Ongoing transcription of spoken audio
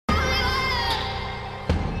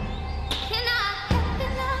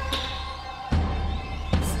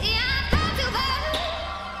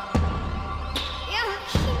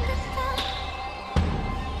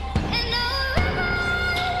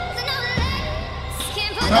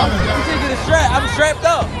You should get a strap. I'm strapped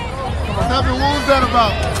up. What's happening? What was that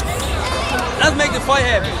about? Let's make the fight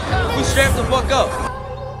happen. We strapped the fuck up.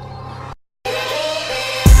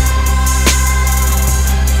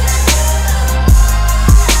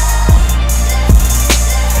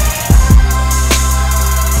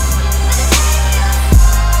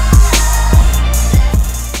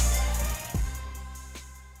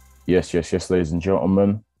 Yes, ladies and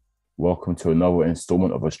gentlemen. Welcome to another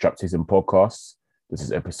installment of a Straptism podcast. This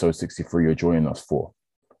is episode 63 you're joining us for.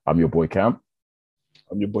 I'm your boy Cam.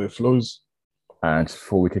 I'm your boy Flows. And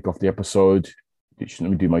before we kick off the episode, let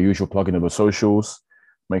me do my usual plugging of the socials.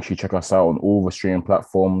 Make sure you check us out on all the streaming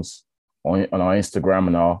platforms. On our Instagram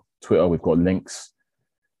and our Twitter, we've got links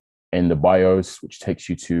in the bios, which takes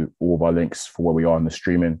you to all of our links for where we are in the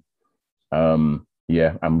streaming. And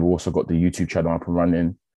we've also got the YouTube channel up and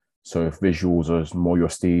running. So if visuals are more your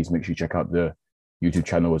steez, make sure you check out the YouTube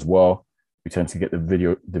channel as well. We tend to get the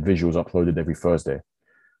visuals uploaded every Thursday.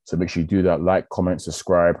 So make sure you do that, like, comment,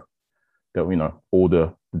 subscribe. That, all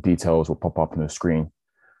the details will pop up on the screen.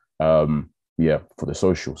 For the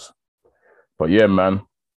socials. But yeah, man,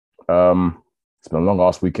 it's been a long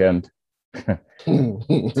ass weekend.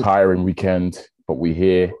 Tiring weekend, but we're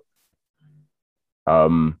here.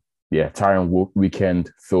 Tiring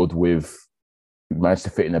weekend filled with, we managed to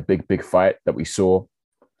fit in a big fight that we saw.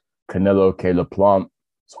 Canelo, Caleb Plant.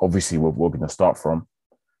 It's obviously where we're going to start from.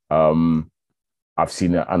 I've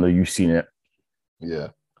seen it. I know you've seen it. Yeah.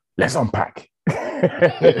 Let's unpack.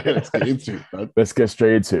 Let's get into it, man. Let's get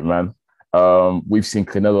straight into it, man. We've seen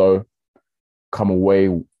Canelo come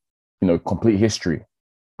away, complete history.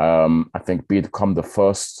 I think become the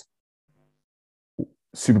first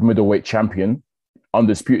super middleweight champion,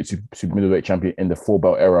 undisputed super middleweight champion in the four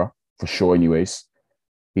belt era. For sure, anyways.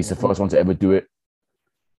 He's the first one to ever do it.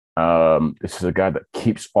 This is a guy that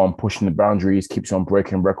keeps on pushing the boundaries, keeps on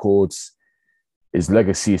breaking records. His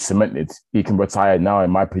legacy is cemented. He can retire now,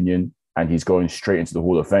 in my opinion, and he's going straight into the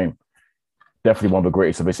Hall of Fame. Definitely one of the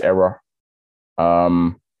greatest of his era.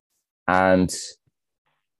 And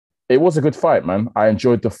it was a good fight, man. I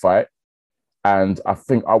enjoyed the fight. And I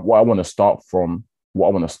think what I want to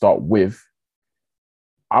start with,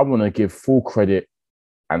 I want to give full credit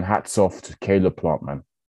and hats off to Caleb Plant, man.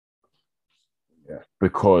 Yeah.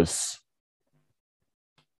 Because,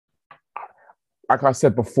 like I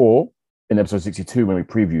said before, in episode 62 when we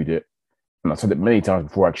previewed it, and I said it many times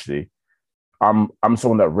before, actually, I'm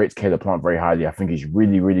someone that rates Caleb Plant very highly. I think he's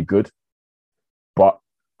really, really good. But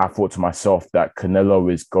I thought to myself that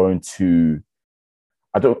Canelo is going to,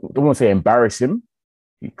 I don't want to say embarrass him,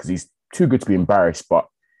 because he's too good to be embarrassed, but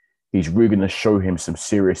he's really going to show him some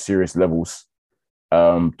serious levels.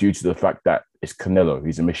 Due to the fact that it's Canelo.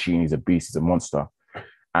 He's a machine, he's a beast, he's a monster.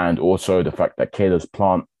 And also the fact that Caleb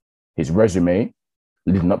Plant, his resume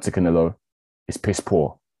leading up to Canelo is piss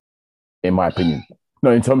poor, in my opinion.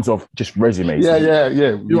 No, in terms of just resumes. Yeah.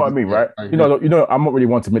 You know what I mean, right? I'm not really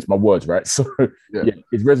one to mince my words, right? So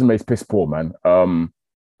his resume is piss poor, man.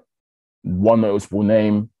 One noticeable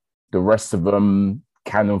name, the rest of them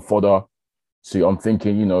cannon fodder. So I'm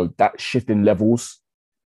thinking, that shift in levels,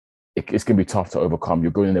 it's going to be tough to overcome.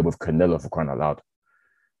 You're going in there with Canelo, for crying out loud.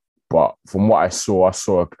 But from what I saw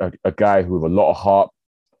a guy who with a lot of heart,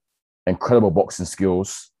 incredible boxing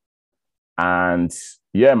skills. And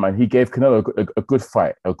yeah, man, he gave Canelo a good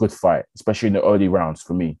fight, especially in the early rounds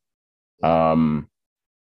for me. Yeah,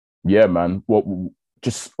 man.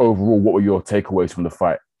 Just overall, what were your takeaways from the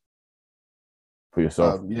fight for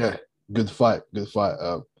yourself? Good fight.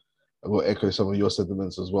 I will echo some of your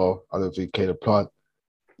sentiments as well. I don't think Caleb Plant,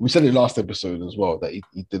 we said in last episode as well that he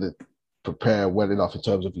didn't prepare well enough in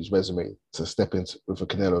terms of his resume to step into with a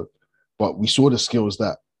Canelo. But we saw the skills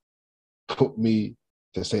that put me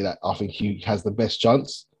to say that I think he has the best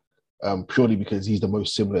chance, purely because he's the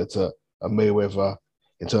most similar to a Mayweather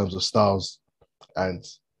in terms of styles. And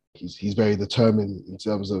he's very determined in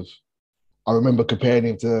terms of, I remember comparing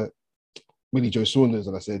him to Billy Joe Saunders,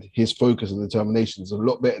 and I said his focus and determination is a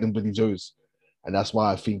lot better than Billy Joe's. And that's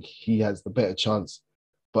why I think he has the better chance.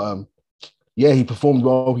 But he performed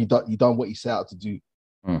well. He done what he set out to do.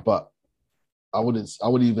 But I wouldn't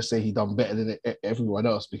even say he done better than everyone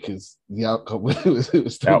else, because the outcome was still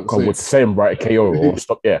the outcome was the same, right? KO or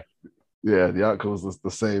stop. Yeah, the outcome was the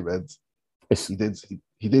same, and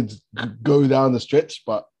he did go down the stretch,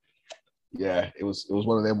 but it was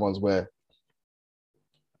one of them ones where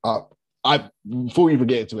I before we even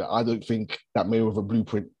get into it, I don't think that Mayweather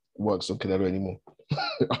blueprint works on Canelo anymore.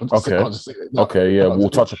 We'll touch upon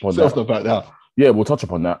that. Yeah, we'll touch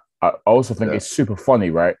upon that. I also think it's super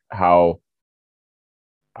funny, right? How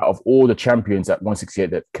out of all the champions at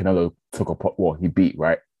 168 that Canelo took he beat,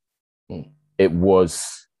 right? It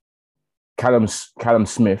was Callum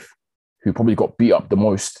Smith, who probably got beat up the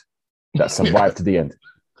most, that survived to the end.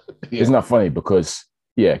 Yeah. Isn't that funny? Because,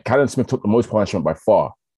 Callum Smith took the most punishment by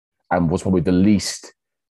far and was probably the least.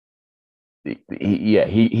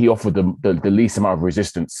 He offered the least amount of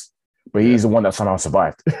resistance, but he's the one that somehow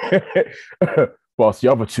survived. Whilst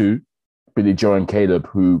the other two, Billy Joe and Caleb,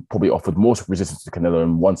 who probably offered more resistance to Canelo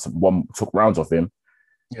and one took rounds off him,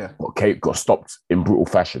 got stopped in brutal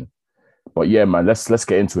fashion. But yeah, man, let's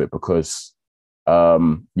get into it because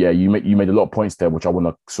you made a lot of points there, which I want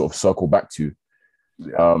to sort of circle back to.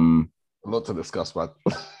 A lot to discuss, man.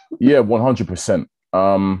 100%.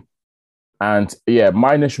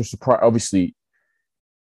 My initial surprise, obviously,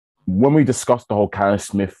 when we discussed the whole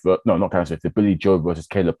the Billy Joe versus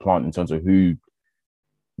Caleb Plant in terms of who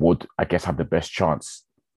would, I guess, have the best chance.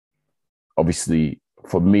 Obviously,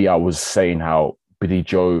 for me, I was saying how Billy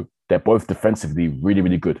Joe, they're both defensively really,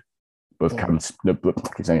 really good. Both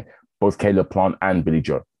both Caleb Plant and Billy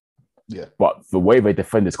Joe. Yeah. But the way they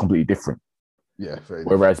defend is completely different. Yeah, very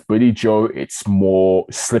Whereas different. Billy Joe, it's more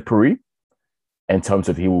slippery in terms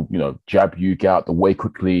of he will, jab you, get out the way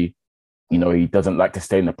quickly. He doesn't like to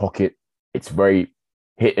stay in the pocket. It's very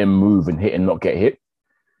hit and move and hit and not get hit.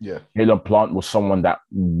 Yeah. Caleb Plant was someone that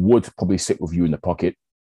would probably sit with you in the pocket.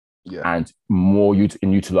 Yeah. And more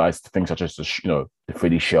utilize things such as the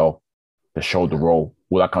Philly shell, the shoulder roll,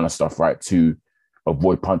 all that kind of stuff, right? To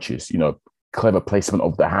avoid punches, clever placement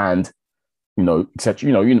of the hand, etc.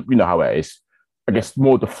 You know how it is. I guess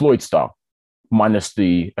more the Floyd style, minus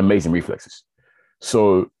the amazing reflexes.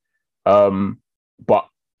 So, but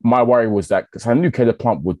my worry was that because I knew Caleb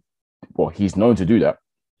Plant he's known to do that.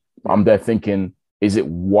 I'm there thinking, is it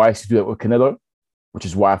wise to do that with Canelo? Which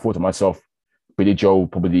is why I thought to myself, Billy Joe will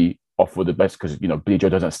probably offer the best because, Billy Joe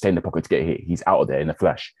doesn't stay in the pocket to get hit. He's out of there in a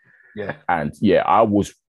flash. Yeah. And I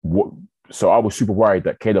was super worried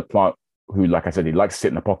that Caleb Plant, who, like I said, he likes to sit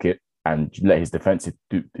in the pocket and let his defensive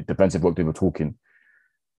work do the talking.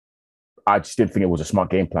 I just didn't think it was a smart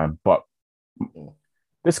game plan. But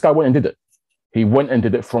this guy went and did it. He went and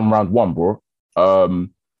did it from round one, bro.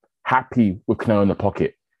 Happy with Canelo in the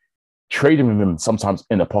pocket. Trading with him sometimes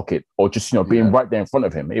in the pocket or just, being right there in front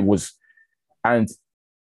of him. And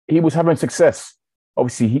he was having success.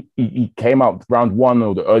 Obviously, he came out round one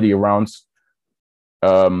or the earlier rounds.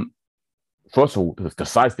 First of all, the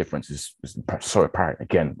size difference is so apparent.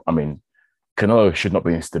 Again, I mean, Canelo should not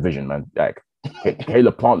be in this division, man. Like,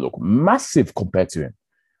 Caleb Plant looked massive compared to him.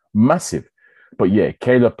 Massive. But yeah,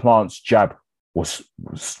 Caleb Plant's jab was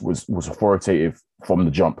authoritative from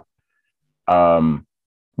the jump.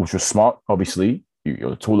 Which was smart, obviously.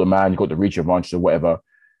 You're a taller man, you got the reach advantage or whatever.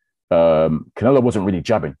 Canelo wasn't really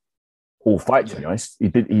jabbing all fight, to be honest. He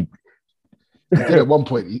did at one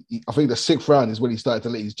point. I think the 6th round is when he started to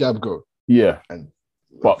let his jab go. Yeah.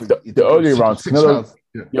 But the earlier rounds,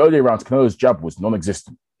 Canelo's jab was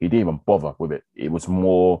non-existent. He didn't even bother with it. It was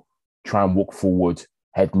more try and walk forward,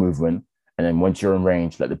 head movement, and then once you're in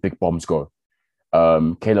range, let the big bombs go.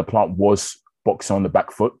 Caleb Plant was boxing on the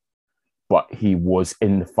back foot, but he was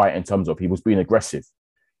in the fight in terms of he was being aggressive.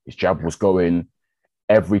 His jab was going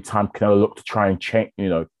every time Canelo looked to try and change,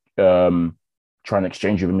 try and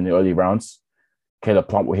exchange with him in the early rounds. Caleb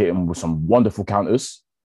Plant will hit him with some wonderful counters,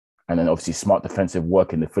 and then obviously smart defensive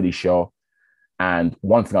work in the Philly shell. And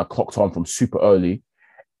one thing I clocked on from super early,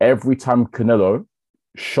 every time Canelo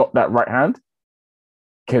shot that right hand,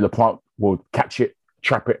 Caleb Plant would catch it,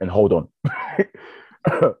 trap it, and hold on.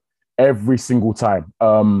 Every single time.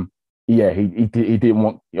 He didn't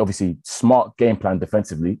want, obviously, smart game plan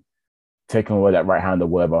defensively, taking away that right hand or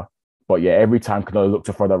whatever. But yeah, every time Canelo looked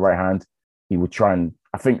to throw that right hand, he would try and,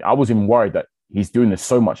 I think I was even worried that he's doing this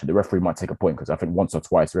so much that the referee might take a point because I think once or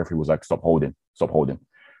twice the referee was like, stop holding.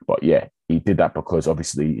 But yeah, he did that because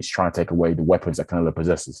obviously he's trying to take away the weapons that Canelo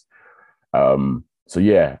possesses. Caleb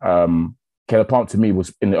Plant to me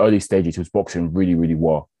was in the early stages, he was boxing really, really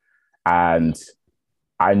well. And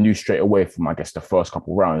I knew straight away from, I guess, the first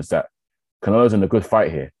couple of rounds that Canelo's in a good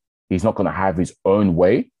fight here. He's not going to have his own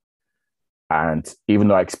way. And even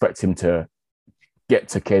though I expect him to get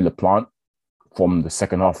to Caleb Plant from the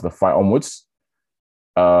second half of the fight onwards,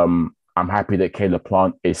 I'm happy that Caleb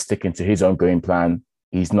Plant is sticking to his own game plan.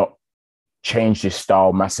 He's not changed his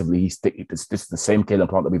style massively. This is the same Caleb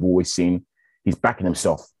Plant that we've always seen. He's backing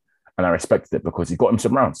himself. And I respected it because he got him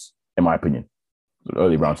some rounds, in my opinion.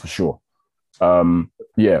 Early rounds for sure.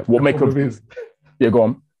 What make of his? Yeah, go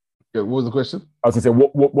on. Yeah, what was the question? I was gonna say,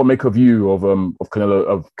 what make of you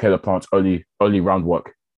of Caleb Plant's early round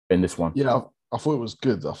work in this one? Yeah, I thought it was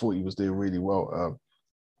good. I thought he was doing really well.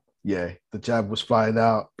 yeah, the jab was flying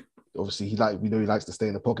out. Obviously, we know he likes to stay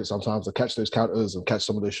in the pocket sometimes to catch those counters and catch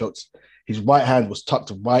some of those shots. His right hand was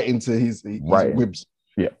tucked right into his Right. ribs,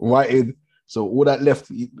 Yeah. right in. So all that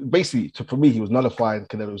left, basically, for me, he was nullifying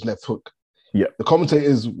Canelo's left hook. Yeah. The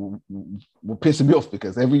commentators were pissing me off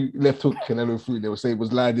because every left hook Canelo threw, they were saying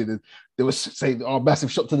was landed, and they were saying, "Oh,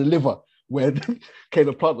 massive shot to the liver," where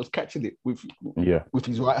Caleb Plant was catching it with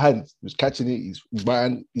his right hand. He was catching it. His right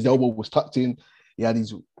hand, his elbow was tucked in. He had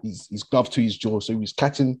his glove to his jaw, so he was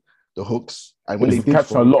catching the hooks. And when he they did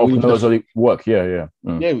catching a lot of Canelo's work, yeah.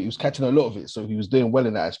 Yeah, he was catching a lot of it, so he was doing well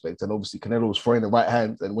in that aspect. And obviously, Canelo was throwing the right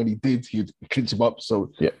hand, and when he did, he'd clinch him up.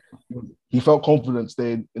 So he felt confident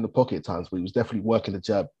staying in the pocket at times, but he was definitely working the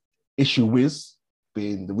jab. Issue with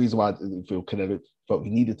being the reason why I didn't feel Canelo felt he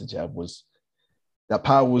needed the jab was that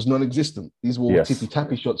power was non-existent. These were all tippy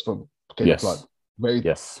tappy shots from Caleb Plant.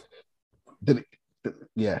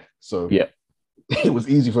 So it was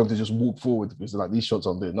easy for him to just walk forward because like these shots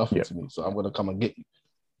aren't doing nothing to me, so I'm gonna come and get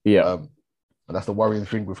you. And that's the worrying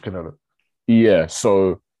thing with Canelo. Yeah.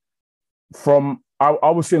 So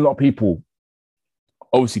I was seeing a lot of people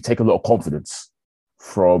obviously take a lot of confidence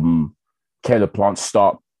from Caleb Plant's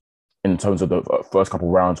start in terms of the first couple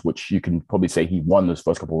of rounds, which you can probably say he won those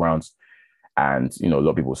first couple of rounds. And, a lot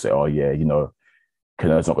of people say, oh, yeah,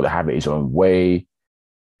 Canelo's not going to have it his own way.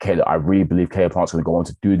 I really believe Caleb Plant's going to go on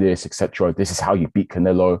to do this, etc. This is how you beat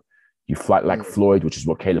Canelo. You fight like Floyd, which is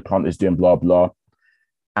what Caleb Plant is doing, blah, blah.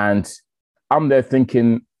 And I'm there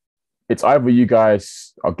thinking, it's either you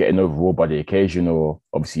guys are getting overawed by the occasion, or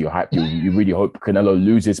obviously you're hyped. You really hope Canelo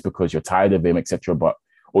loses because you're tired of him, etc.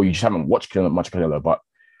 Or you just haven't watched much Canelo. But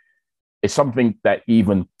it's something that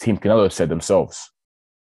even Team Canelo said themselves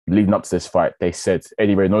leading up to this fight. They said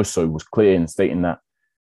Eddie Reynoso was clear in stating that,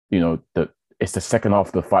 that it's the second half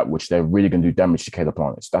of the fight which they're really going to do damage to Caleb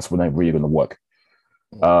Plant. That's when they're really going to work.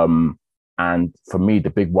 And for me, the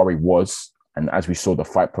big worry was, and as we saw the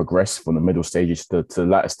fight progress from the middle stages to the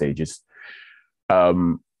latter stages, I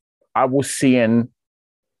was seeing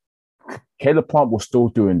Caleb Plant was still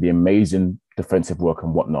doing the amazing defensive work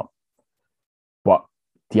and whatnot, but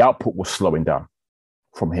the output was slowing down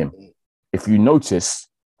from him. If you notice,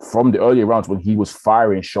 from the earlier rounds when he was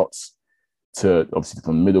firing shots to obviously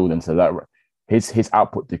from the middle and to the latter, his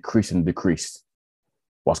output decreased and decreased.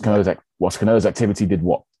 Whilst Canelo's activity did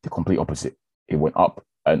what? The complete opposite. It went up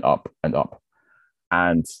and up and up.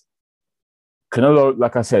 And Canelo,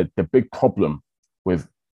 like I said, the big problem with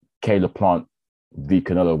Caleb Plant v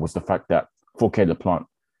Canelo was the fact that for Caleb Plant,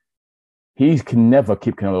 he can never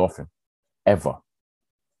keep Canelo off him, ever.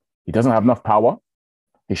 He doesn't have enough power.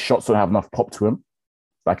 His shots don't have enough pop to him.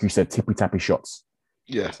 Like you said, tippy-tappy shots.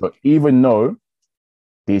 Yeah. But even though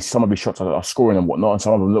some of his shots are scoring and whatnot, and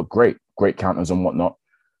some of them look great counters and whatnot,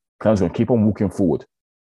 Canelo's going to keep on walking forward.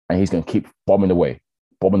 And he's going to keep bombing away.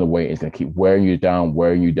 He's going to keep wearing you down.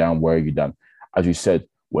 As you said,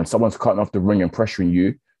 when someone's cutting off the ring and pressuring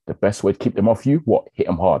you, the best way to keep them off you, hit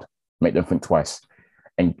them hard. Make them think twice.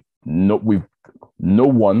 And no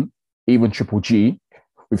one, even Triple G,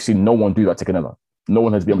 we've seen no one do that to Canelo. No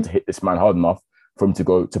one has been able to hit this man hard enough for him to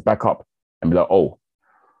go to back up and be like, oh.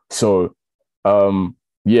 So,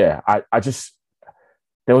 I just,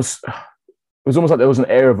 it was almost like there was an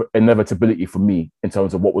air of inevitability for me in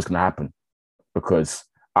terms of what was going to happen, because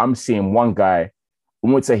I'm seeing one guy, I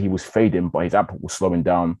wouldn't say he was fading, but his output was slowing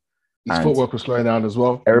down. His footwork was slowing down as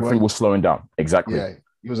well. Everything was slowing down. Exactly. Yeah,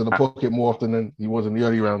 he was in the pocket more often than he was in the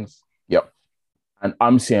early rounds. Yep. And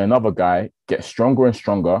I'm seeing another guy get stronger and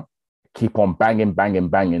stronger, keep on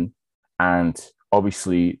banging. And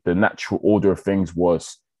obviously the natural order of things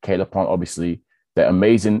was Caleb Plant, obviously, they're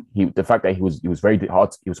amazing. The fact that he was very hard,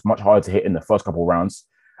 he was much harder to hit in the first couple of rounds.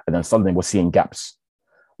 And then suddenly we're seeing gaps.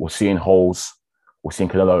 We're seeing holes. We're seeing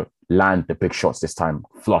Canelo land the big shots this time,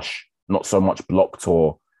 flush, not so much blocked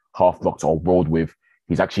or half blocked or rolled with.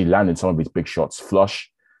 He's actually landing some of his big shots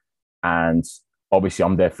flush. And obviously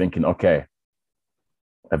I'm there thinking, okay,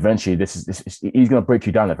 eventually he's going to break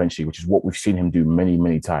you down eventually, which is what we've seen him do many,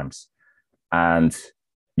 many times. And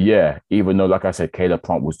yeah, even though, like I said, Caleb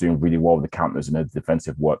Plant was doing really well with the counters and the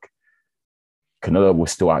defensive work, Canelo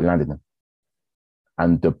was still outlanding him.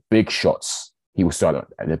 And the big shots, he was still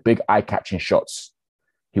the big eye-catching shots,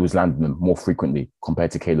 he was landing them more frequently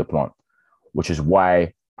compared to Caleb Plant, which is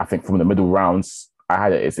why I think from the middle rounds, I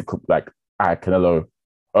had Canelo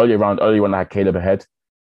early when I had Caleb ahead.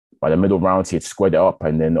 By the middle rounds, he had squared it up,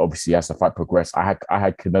 and then obviously as the fight progressed, I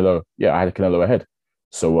had Canelo ahead.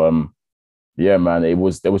 So yeah, man, there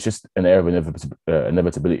was just an air of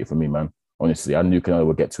inevitability for me, man. Honestly, I knew Canelo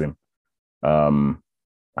would get to him,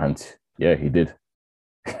 and yeah, he did.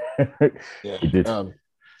 Yeah. He did.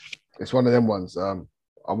 it's one of them ones.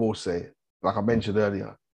 I will say, like I mentioned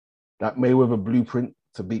earlier, that Mayweather blueprint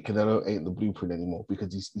to beat Canelo ain't the blueprint anymore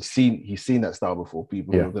because he's seen that style before.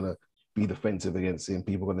 People who are gonna be defensive against him.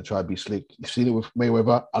 People are gonna try to be slick. You've seen it with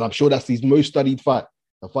Mayweather, and I'm sure that's his most studied fight.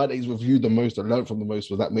 The fight that he's reviewed the most and learned from the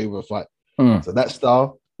most was that Mayweather fight. So that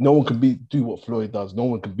style, no one can do what Floyd does. No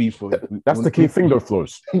one can be Floyd. That's the key thing, though,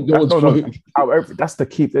 Floyd. That's the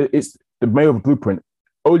key. It's the Mayweather blueprint.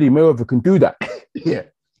 Only Mayweather can do that. Yeah.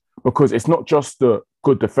 Because it's not just the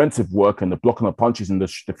good defensive work and the blocking of punches and the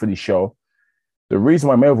Philly shell. The reason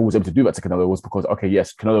why Mayweather was able to do that to Canelo was because, okay,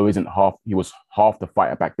 yes, Canelo he was half the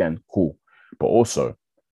fighter back then, cool. But also,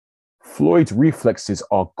 Floyd's reflexes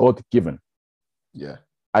are God-given. Yeah.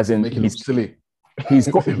 As in, making him silly. He's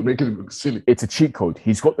got making him look silly. It's a cheat code.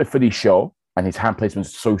 He's got the Philly shell and his hand placement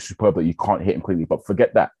is so superb that you can't hit him completely. But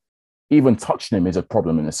forget that. Even touching him is a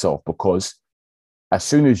problem in itself because as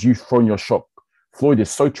soon as you've thrown your shot, Floyd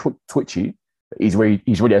is so twitchy that he's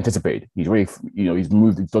really anticipated. He's really, he's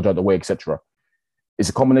moved, he's dodged out of the way, etc. It's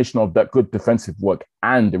a combination of that good defensive work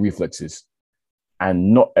and the reflexes.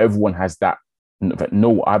 And not everyone has that.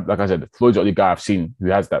 Like I said, Floyd's the only guy I've seen who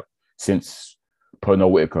has that since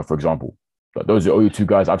Pernell Whitaker, for example. But those are the only two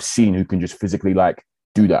guys I've seen who can just physically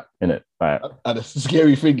do that, innit? Right. And the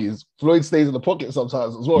scary thing is, Floyd stays in the pocket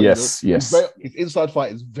sometimes as well. Yes, yes. His inside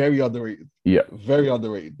fight is very underrated. Yeah. Very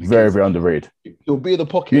underrated. Very, very underrated. He'll be in the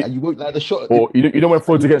pocket and you won't land a shot. Or you know when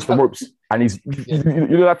Floyd's against the ropes and he's, you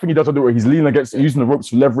know that thing he does on the rope, he's leaning against, using the ropes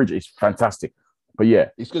for leverage. It's fantastic. But yeah.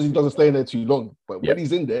 It's because he doesn't stay in there too long. But when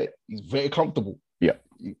he's in there, he's very comfortable. Yeah.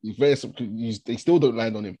 He's very, they still don't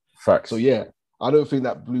land on him. Facts. So yeah, I don't think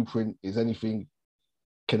that blueprint is anything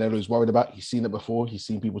Canelo's worried about. He's seen it before. He's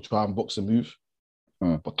seen people try and box and move.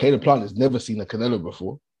 But Caleb Plant has never seen a Canelo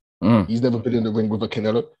before. He's never been in the ring with a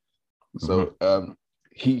Canelo. So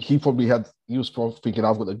he was probably thinking,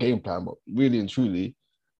 I've got the game plan, but really and truly,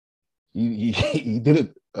 he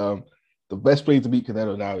didn't. The best way to beat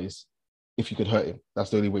Canelo now is if you could hurt him.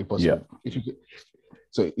 That's the only way possible. Yeah. If you could,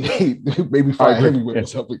 so maybe fight a heavyweight or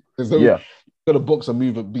something. There's no you're gonna box and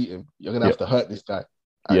move and beat him. You're gonna have to hurt this guy.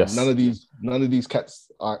 And none of these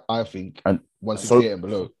cats, I think, and 168 and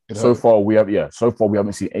below. So far we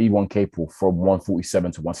haven't seen anyone capable from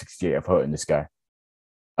 147 to 168 of hurting this guy.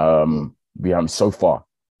 We haven't so far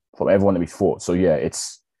from everyone that we fought. So yeah,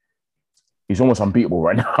 he's almost unbeatable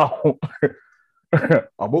right now.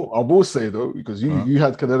 I will say though, because you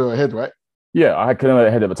had Canelo ahead, right? Yeah, I had Canelo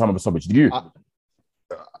ahead at the time of the stoppage. Did you?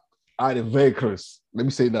 I had it very close. Let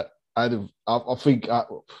me say that. I think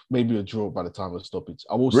maybe a draw by the time of the stoppage.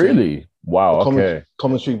 I will say. Really? Wow. Okay.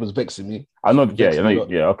 Commentary was vexing me. I know.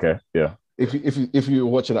 Yeah. Okay. Yeah. If you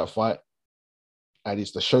were watching that fight, and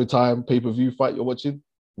it's the Showtime pay-per-view fight you're watching,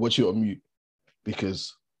 watch it on mute,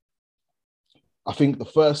 because I think the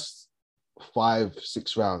first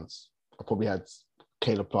 5-6 rounds, I probably had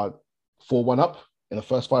Caleb Plant 4-1 up in the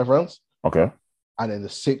first 5 rounds. Okay. And then the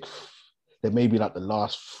 6th, then maybe the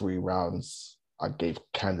last 3 rounds, I gave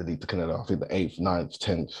candidly to Canelo. I think the 8th, 9th,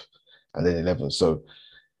 10th, and then 11th. So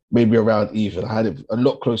maybe around even. I had it a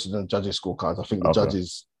lot closer than the judges' scorecards. I think the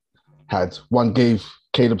judges had one gave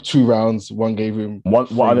Caleb 2 rounds, one gave him one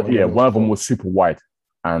of them was super wide,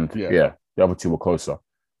 and the other 2 were closer.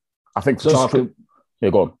 I think go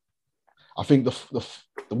on. I think the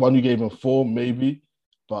one you gave him 4 maybe,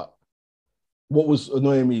 but what was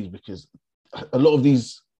annoying me is because a lot of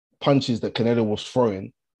these punches that Canelo was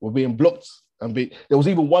throwing were being blocked. There was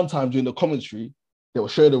even one time during the commentary, they were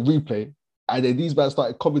showing a replay, and then these guys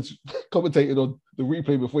started commentating on the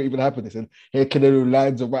replay before it even happened. They said, here Canelo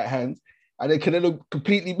lands a right hand, and then Canelo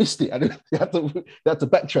completely missed it, and they had to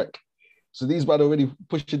backtrack. So these guys are already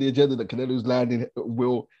pushing the agenda that Canelo's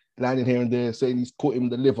landing here and there, saying he's caught him in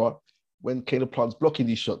the liver when Caleb Plant's blocking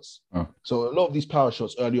these shots. So a lot of these power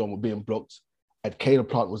shots early on were being blocked, and Caleb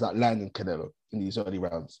Plant was outlanding Canelo in these early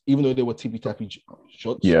rounds, even though they were tippy-tappy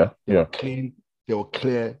shots. They were clean, they were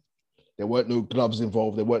clear. There weren't no gloves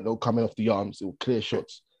involved. There weren't no coming off the arms. They were clear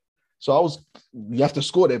shots. So you have to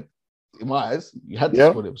score them. In my eyes, you had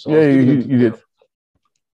to score them. So you did.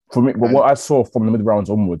 For me, but what I saw from the mid rounds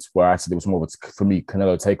onwards, where I said it was more of a, for me,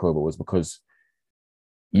 Canelo takeover, was because,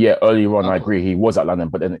 earlier on, I agree, he was outlanding,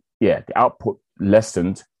 but then, the output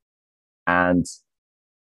lessened, and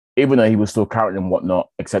even though he was still carrying and whatnot,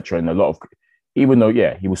 etc., and a lot of, even though,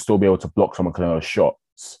 he would still be able to block some of Canelo's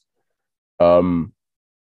shots,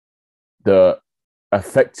 the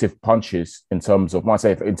effective punches in terms of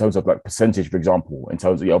like percentage, for example, in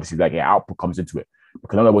terms of obviously output comes into it.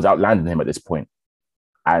 But Canelo was outlanding him at this point,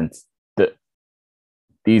 and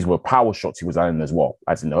these were power shots he was landing as well,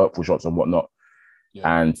 as in the hurtful shots and whatnot.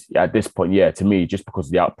 And at this point, to me, just because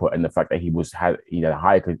of the output and the fact that he had a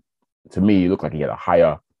higher, to me, it looked like he had a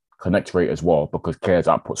higher connect rate as well because Canelo's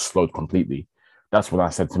output slowed completely. That's when I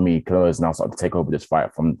said to me, Canelo is now starting to take over this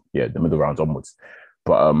fight from the middle rounds onwards.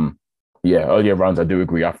 But earlier rounds, I do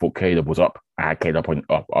agree. I thought Caleb was up. I had Caleb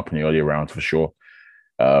up in the earlier rounds for sure.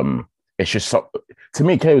 It's just to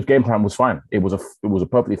me, Caleb's game plan was fine. It was a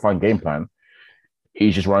perfectly fine game plan.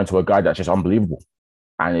 He's just running to a guy that's just unbelievable.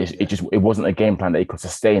 And it wasn't a game plan that he could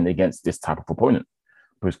sustain against this type of opponent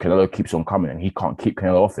because Canelo keeps on coming and he can't keep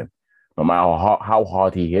Canelo off him. No matter how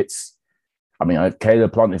hard he hits. I mean,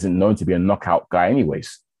 Caleb Plant isn't known to be a knockout guy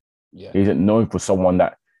anyways. Yeah. He isn't known for someone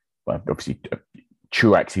that, well, obviously,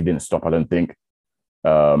 Truax, he didn't stop, I don't think.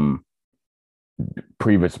 I'm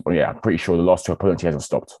pretty sure the last two opponents he hasn't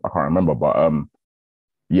stopped. I can't remember, but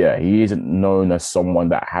he isn't known as someone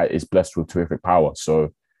that is blessed with terrific power.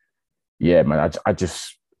 So, yeah, man, I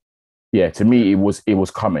just, to me, it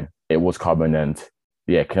was coming. It was coming, and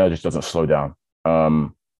Canelo just doesn't slow down.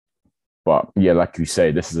 But like you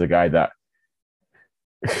say, this is a guy that,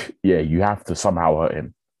 you have to somehow hurt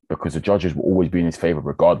him because the judges will always be in his favor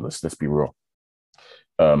regardless. Let's be real.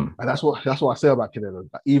 And that's what I say about Canelo.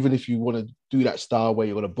 Even if you want to do that style where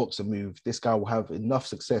you're going to box a move, this guy will have enough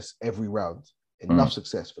success every round. Enough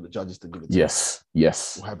success for the judges to give it to him.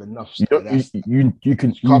 Yes. Will have enough. You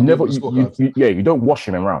don't wash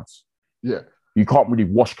him in rounds. Yeah. You can't really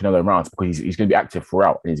wash Canelo in rounds because he's going to be active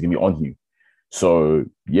throughout and he's going to be on you. So,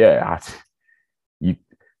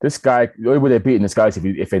 this guy, the only way they're beating this guy is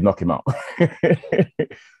if they knock him out.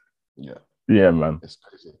 Yeah, man. It's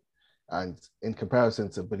crazy. And in comparison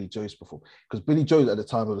to Billy Joe's performance, because Billy Joe at the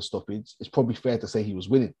time of the stoppage, it's probably fair to say he was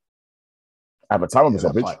winning. At the time of the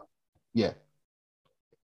stoppage? Yeah.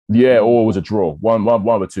 Yeah, or it was a draw. One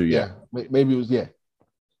or two, yeah. Maybe it was,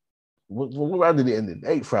 What round did it end in?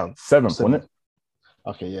 8th round? 7th, wasn't it?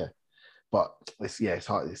 Okay, yeah. But it's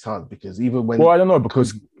hard. It's hard because even when... Well, I don't know,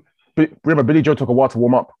 because remember, Billy Joe took a while to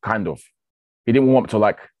warm up, kind of. He didn't warm up till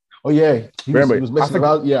like... Oh, yeah. He was messing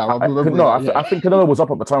around. Yeah, I remember. I think Canelo was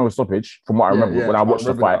up at the time of the stoppage, from what I remember when I watched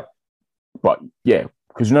the fight. That. But,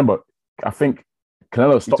 because remember, I think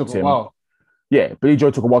Canelo stopped him. Yeah, Billy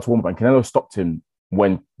Joe took a while to warm up, and Canelo stopped him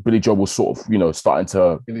when Billy Joe was sort of, starting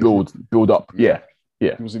to build up. Yeah. He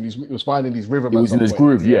was finding his rhythm. He was in his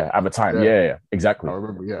groove, at the time. Yeah, exactly. I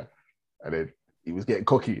remember, and then he was getting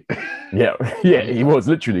cocky. He was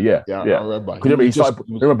literally, Yeah, I remember.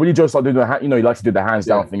 Remember, Billy Joe started doing the he likes to do the hands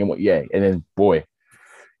down thing and and then boy,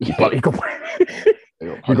 he got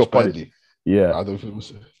punched. Yeah, I don't think it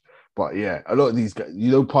was. But a lot of these guys,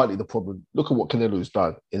 partly the problem. Look at what Canelo's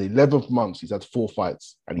done in 11 months. He's had 4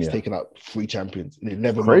 fights and he's taken out 3 champions in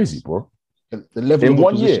 11 Crazy, months. Bro. The level in of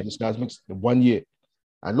 1 year, this guy's mixed in 1 year.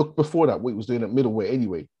 And look before that, what he was doing at middleweight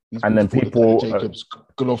anyway. And then people, Jacobs,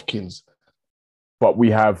 Golovkins. But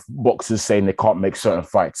we have boxers saying they can't make certain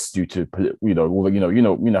fights due to you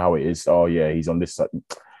know how it is. Oh yeah, he's on this side.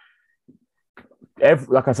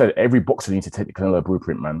 Like I said, every boxer needs to take the Canelo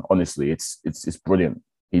blueprint, man. Honestly, it's brilliant.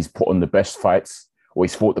 He's put on the best fights, or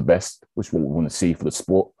he's fought the best, which is what we want to see for the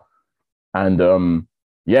sport. And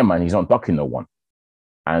man, he's not ducking no one.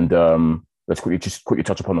 And let's quickly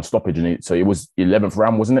touch upon the stoppage. And so it was 11th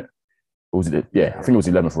round, wasn't it? Or was it? Yeah, I think it was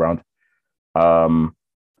 11th round.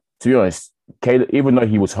 To be honest, Caleb, even though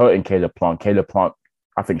he was hurting Caleb Plant,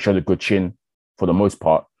 I think showed a good chin for the most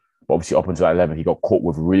part. But obviously, up until that 11th, he got caught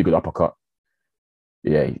with a really good uppercut.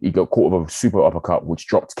 Yeah, he got caught with a super uppercut, which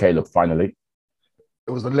dropped Caleb finally.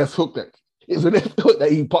 It was the left hook that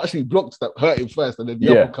he partially blocked that hurt him first, and then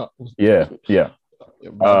the uppercut.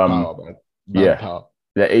 Power, man. Power.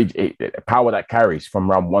 The power that carries from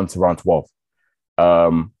round 1 to round 12.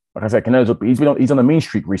 Like I said, Canelo's he's on a mean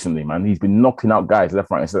streak recently, man. He's been knocking out guys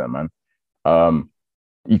left, right, and center, man.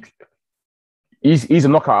 He's a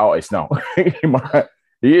knockout artist now.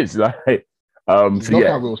 He is like. His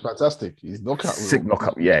knockout reel was fantastic. His knockout reel. Sick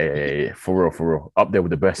knockout. Yeah. For real. Up there with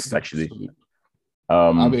the best, actually.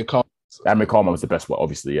 Amir Khan was the best one,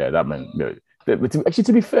 obviously. Yeah, that man. Actually,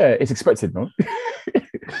 to be fair, it's expected, no?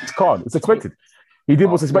 It's Khan. It's expected. He did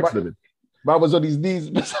what's expected of him. Man was on his knees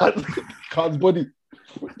beside Khan's body,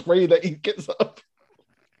 praying that he gets up.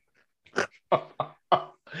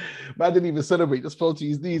 Man didn't even celebrate, just fell to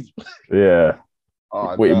his knees. Yeah.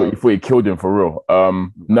 Wait, before he killed him for real.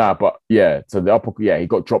 But so the upper, he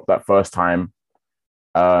got dropped that first time.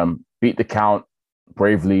 Beat the count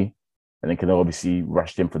bravely, and then Canelo obviously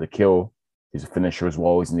rushed in for the kill. He's a finisher as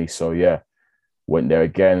well, isn't he? So went there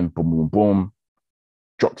again, boom,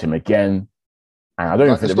 dropped him again. And I don't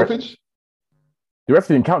even think the ref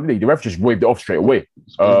didn't count, did he? The ref just waved it off straight away.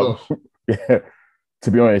 To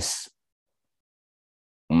be honest,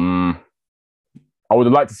 Mm, I would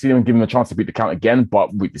have liked to see him give him a chance to beat the count again,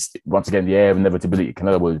 but once again, the air of inevitability,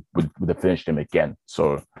 Canelo would have finished him again.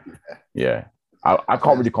 So, yeah, I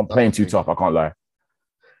can't really complain too tough. I can't lie.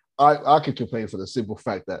 I can complain for the simple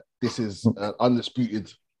fact that this is an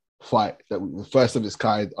undisputed fight, the first of its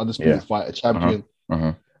kind, undisputed fight, a champion.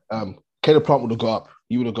 Caleb Plant would have got up.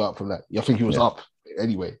 He would have got up from that. I think he was up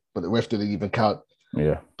anyway, but the ref didn't even count.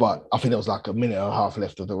 Yeah. But I think there was like a minute and a half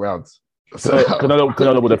left of the round. So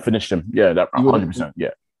Canelo would have finished him. Yeah, that 100%.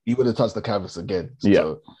 Yeah. He would have touched the canvas again.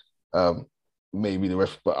 Yeah. So maybe the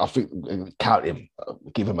ref, but I think count him,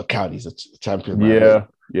 give him a count. He's a champion. Man.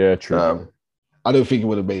 Yeah, true. I don't think it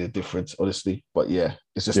would have made a difference, honestly. But yeah,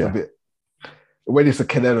 it's just a bit. When it's a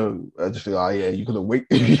Canelo, I just think, you couldn't wait.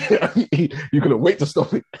 You couldn't wait to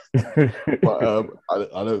stop it. But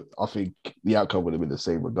I think the outcome would have been the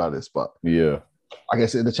same regardless. But yeah, I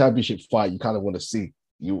guess in the championship fight, you kind of want to see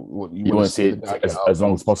you want to see it as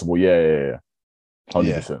long as possible. Yeah.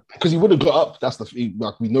 100%. Because he would have got up. That's the thing.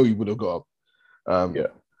 Like we know he would have got up.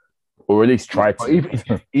 Or at least try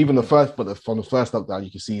to. Even the first, from the first up down, you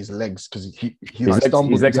can see his legs because he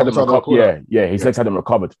stumbled. His legs hadn't recovered. His legs hadn't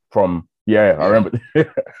recovered from. I remember.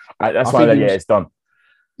 That's why. It's done.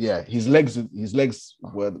 Yeah, his legs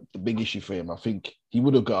were the big issue for him. I think he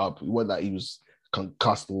would have got up. It wasn't that he was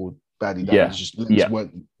concussed or badly damaged. Just legs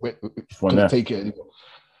couldn't take it anymore.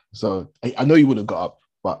 So I know he would have got up,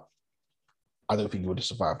 but I don't think he would have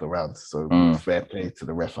survived the round. So fair play to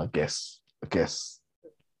the ref, I guess.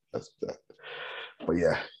 That's that. But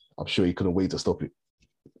yeah, I'm sure he couldn't wait to stop it.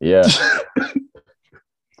 Yeah.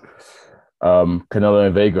 Canelo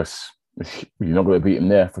in Vegas. You're not going to beat him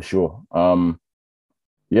there for sure.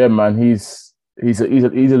 Yeah, man, he's a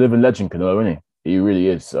living legend, Canelo, isn't he? He really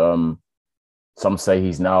is. Some say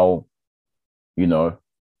he's now,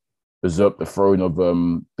 usurped the throne of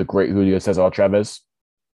the great Julio Cesar Chavez.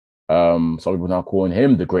 Some people now calling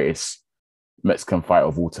him the greatest Mexican fighter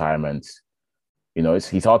of all time, and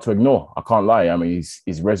he's hard to ignore. I can't lie. I mean,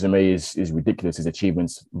 his resume is ridiculous. His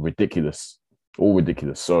achievements ridiculous, all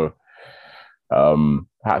ridiculous. So,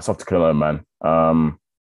 hats off to Canelo, man.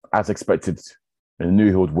 As expected, I knew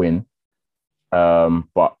he would win.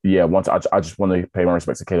 But yeah, I just want to pay my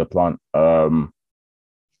respects to Caleb Plant.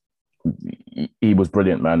 He was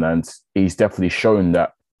brilliant, man, and he's definitely shown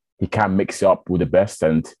that he can mix it up with the best.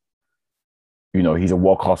 And he's a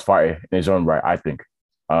world-class fighter in his own right, I think.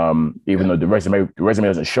 Even though the resume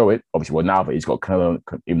doesn't show it, obviously. Well, now that he's got Canelo,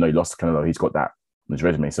 even though he lost to Canelo, he's got that on his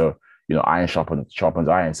resume. So iron sharpens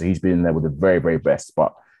iron. So he's been in there with the very, very best.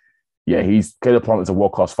 But yeah, Caleb Plant is a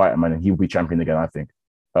world-class fighter, man, and he will be champion again, I think.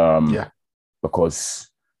 Because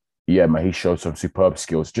man, he showed some superb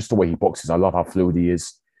skills. Just the way he boxes, I love how fluid he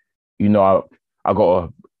is. I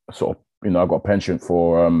got a sort of, I got a penchant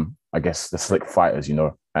for I guess the slick fighters,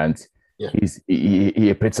 and he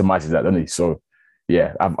epitomizes that, doesn't he? So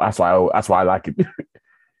yeah, that's why I like him.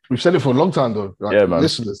 We've said it for a long time, though. Like, man.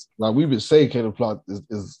 Listeners, like we've been saying, Caleb Plant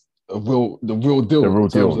is the real deal. The real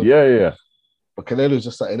deal. Yeah. But Canelo's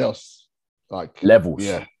just something else. Like levels.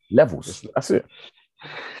 That's it.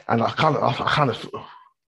 And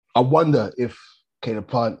I wonder if Caleb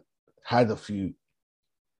Plant had a few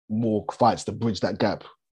more fights to bridge that gap.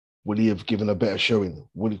 Would he have given a better showing?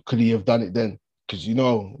 Could he have done it then? Because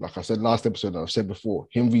like I said last episode, and I've said before,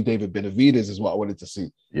 him v David Benavidez is what I wanted to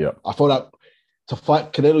see. Yeah, I thought that to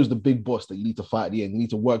fight Canelo's the big boss that you need to fight at the end. You need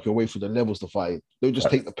to work your way through the levels to fight him. Don't just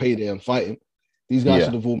take the payday and fight him. These guys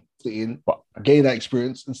should have all sit in, gained that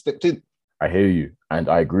experience, and stepped in. I hear you, and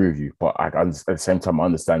I agree with you. But at the same time, I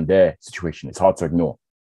understand their situation. It's hard to ignore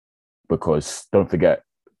because don't forget,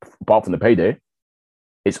 apart from the payday,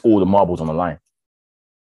 it's all the marbles on the line.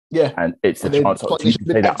 Yeah, and it's the chance to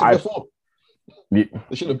play that. They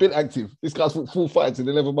should have been active. This guy's fought 4 fights in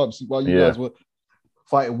 11 months while you guys were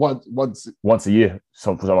fighting once a year.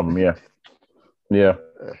 Some of them, yeah.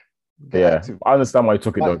 I understand why he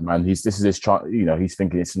took it though, man. This is his chance. He's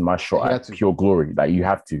thinking it's my shot at pure glory. Like you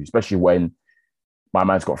have to, especially when my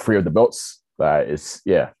man's got 3 of the belts.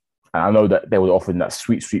 And I know that they were offering that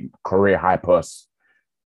sweet career high purse.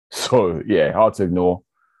 So yeah, hard to ignore.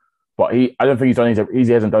 But I don't think he's done.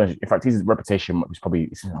 He hasn't done. In fact, his reputation is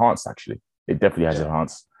it's enhanced. Actually, it definitely has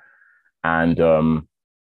enhanced. And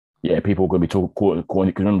people are going to be talking.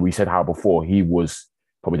 Because remember, we said how before he was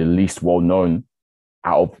probably the least well known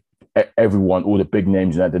out of everyone, all the big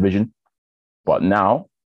names in that division. But now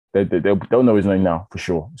they'll know his name now for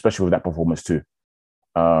sure, especially with that performance too.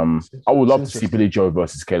 I would love to see Billy Joe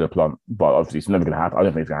versus Caleb Plant, but obviously it's never going to happen. I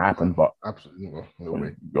don't think it's going to happen. But absolutely no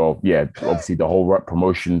way. Well, yeah, obviously the whole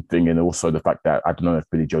promotion thing, and also the fact that I don't know if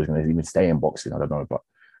Billy Joe is going to even stay in boxing. I don't know, but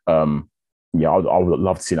Yeah, I would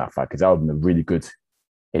love to see that fight because that would have been a really good,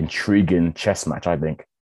 intriguing chess match, I think,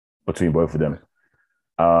 between both of them.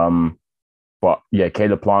 But yeah,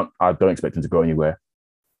 Caleb Plant, I don't expect him to go anywhere.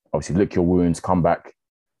 Obviously, lick your wounds, come back.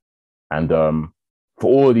 And for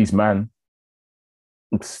all of these men,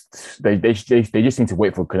 they just need to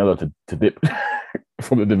wait for Canelo to dip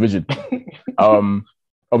from the division.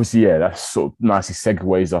 Obviously, yeah, that sort of nicely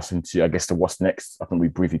segues us into, I guess, the what's next. I think we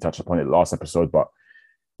briefly touched upon it last episode, but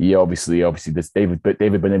yeah, obviously, there's David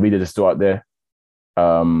Benavidez is still out there.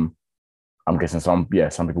 I'm guessing some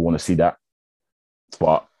people want to see that,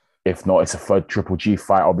 but if not, it's a third Triple G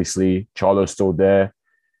fight. Obviously, Charlo's still there,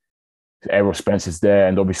 Errol Spence is there,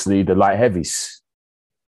 and obviously the light heavies.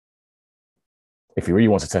 If he really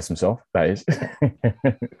wants to test himself, that is.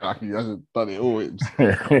 He hasn't done it all.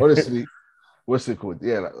 Honestly, what's it called?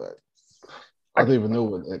 Yeah, I don't even know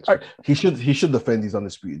what next. He should defend his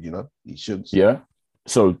undisputed. You know, he should. Yeah.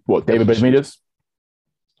 So what? David Benavidez?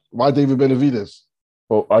 Why David Benavidez?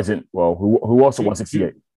 Well, who else at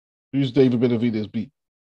 168? Who's David Benavidez beat?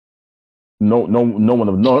 No one of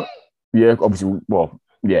them. No. Yeah, obviously. Well,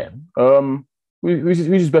 yeah. Who's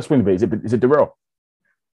his best win debate? Is it Darrell?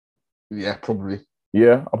 Yeah, probably.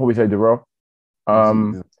 Yeah, I'll probably say Darrell.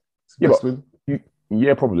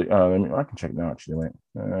 Yeah, probably. I can check now. Actually,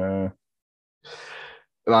 wait.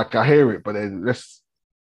 Like I hear it, but then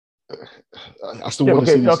I still want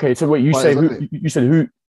to see. Okay. So wait, you said who?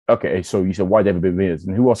 Okay, so you said why David Benavidez,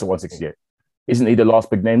 and who else at 168? Isn't he the last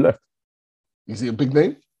big name left? Is he a big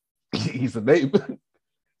name? He's a name.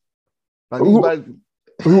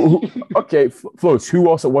 Okay, Floats. Who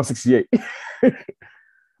else at 168?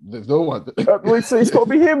 There's no one. Wait, so it's got to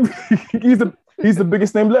be him. he's the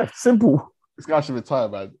biggest name left. Simple. This guy should retire,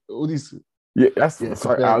 man. All these. Yeah,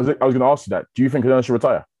 sorry. I was going to ask you that. Do you think Canelo should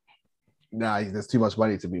retire? Nah, there's too much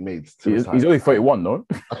money to be made. He's only 31, no?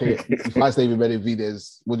 Okay, if I say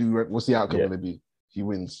Benavidez, what's the outcome going to be? He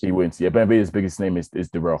wins. He wins. Yeah, Benavidez's biggest name is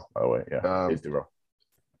Darrell, by the way. Yeah, it's Darrell.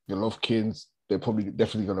 Golovkin's, they're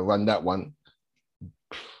definitely going to run that one.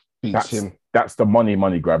 Beats him. That's the money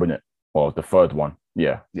grab, isn't it? Or the third one.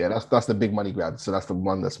 Yeah. Yeah, that's the big money grab. So that's the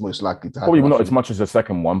one that's most likely to happen. Probably not as much as the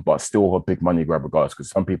second one, but still a big money grab regardless. Because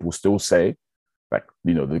some people still say, like,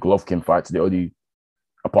 the Golovkin fights, the only,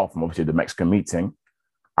 apart from obviously the Mexican meeting,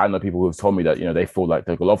 I know people who have told me that, they feel like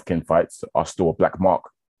the Golovkin fights are still a black mark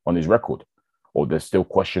on his record, or there's still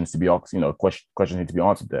questions to be asked, questions need to be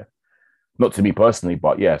answered there. Not to me personally,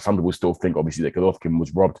 but yeah, some people still think obviously that Golovkin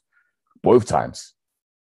was robbed both times.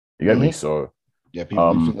 You get me? So yeah,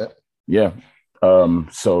 people think that. Yeah. But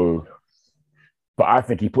I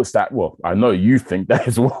think he puts that. Well, I know you think that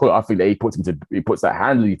as well. I think that he puts that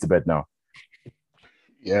handily to bed now.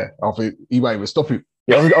 Yeah, I think he might even stop it.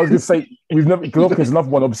 Yeah, I was going to say Golovkin's another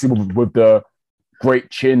one, obviously with the great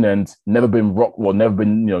chin and never been rocked, or never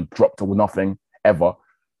been dropped or nothing ever.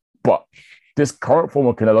 But this current form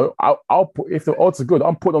of Canelo, I'll put, if the odds are good,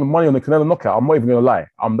 I'm putting on money on the Canelo knockout. I'm not even going to lie.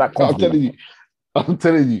 I'm that confident. I'm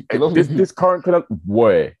telling you. This current Canelo,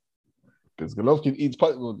 boy. Because Golovkin eats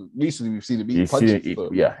punch. Well, recently we've seen him eat punches.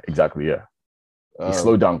 Yeah, exactly. Yeah, he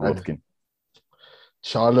slowed down Golovkin.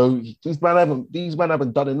 Charlo, these men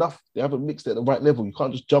haven't done enough. They haven't mixed it at the right level. You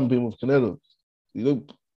can't just jump in with Canelo.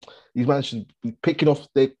 These men should be picking off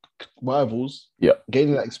their rivals. Yeah,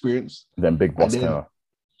 gaining that experience. Then big boss Canelo.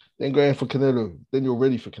 Then going for Canelo. Then you're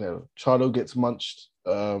ready for Canelo. Charlo gets munched.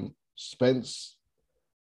 Spence.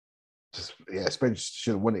 Spence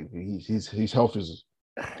should have won it. His health is.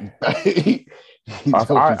 He's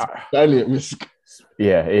barely at risk.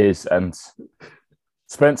 Yeah, it is. And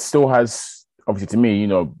Spence still has, obviously, to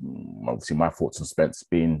me, obviously my thoughts on Spence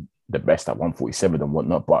being the best at 147 and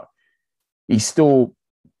whatnot, but he's still,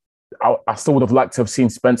 I still would have liked to have seen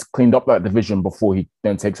Spence cleaned up that division before he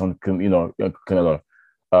then takes on, Canelo.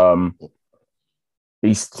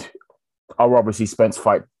 I'd rather see Spence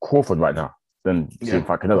fight Crawford right now than see him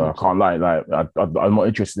fight Canelo. I can't lie. Like, I'm not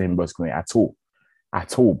interested in him basically at all.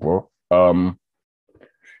 At all, bro.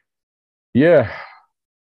 Yeah.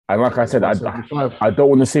 And like I said, I don't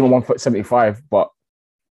want to see him at 175, but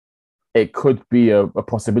it could be a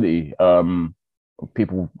possibility.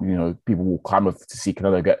 People will climb up to see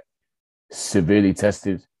Canelo get severely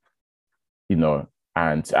tested, and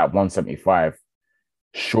at 175,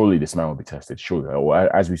 surely this man will be tested. Surely,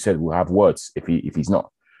 or as we said, we'll have words if he's not.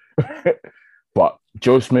 But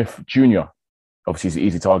Joe Smith Jr. obviously is an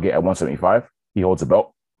easy target at 175. He holds a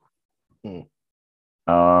belt. And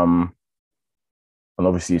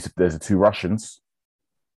obviously, there's the two Russians.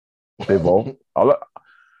 Bivol.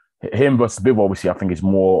 Him versus Bivol, obviously, I think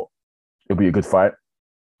it'll be a good fight.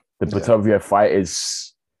 The Beterbiev fight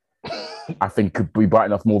is I think could be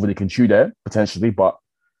biting off more than he can chew there, potentially. But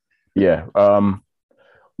yeah,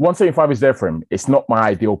 175 is there for him. It's not my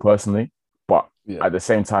ideal personally, but at the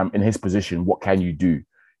same time, in his position, what can you do?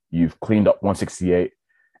 You've cleaned up 168,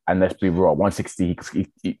 and let's be real, 160,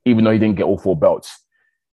 even though he didn't get all 4 belts,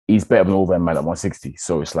 he's better than all them man at 160.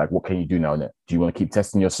 So it's like, what can you do now? Do you want to keep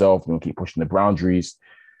testing yourself? Do you want to keep pushing the boundaries?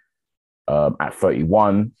 At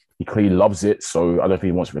 31, he clearly loves it. So I don't think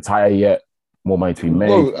he wants to retire yet. More money to be made.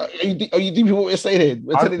 Bro, are you deep in what we're saying here?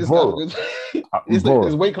 We're telling this guy.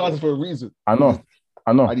 There's weight classes for a reason. I know.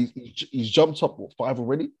 And he's jumped up, 5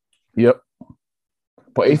 already? Yep.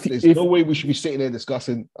 But there's no way we should be sitting there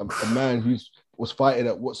discussing a man who was fighting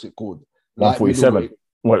at, what's it called? 147.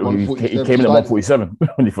 He came in at 147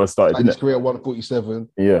 when he first started. His career at 147.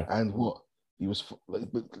 Yeah. And what? He was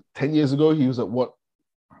 10 years ago, he was at what?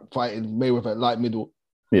 Fighting Mayweather at light middle.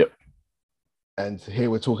 Yep. And here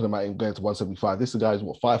we're talking about him going to 175. This guy is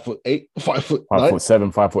what, 5'8", 5'9"?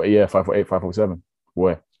 5'7", 5'8", yeah, 5'8", 5'7".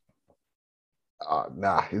 Boy.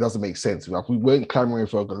 Nah, it doesn't make sense. Like, we weren't clamoring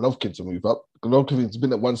for Golovkin to move up. Golovkin's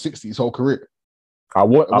been at 160 his whole career. I've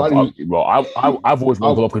always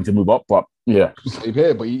wanted Golovkin to move up, but yeah. Same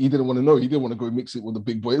here, but he didn't want to know. He didn't want to go mix it with the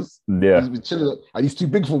big boys. Yeah. He's been chilling, and he's too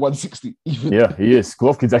big for 160. Even. Yeah, he is.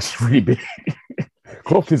 Golovkin's actually really big.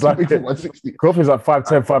 Golovkin's like 160. Golovkin's like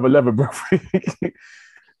 5'10", 5'11", bro.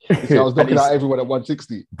 I was knocking out everyone at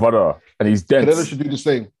 160. But and he's dense. Canelo should do the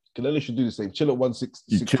same. Chill at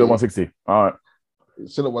 160. Chill at 160. All right.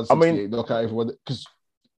 Still at 168, knock out everyone. Because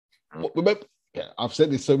remember, I've said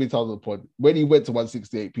this so many times on the pod. When he went to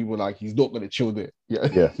 168, people were like, he's not going to chill there.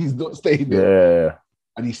 Yeah. He's not staying there. Yeah.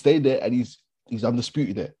 And he stayed there, and he's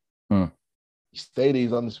undisputed there. He stayed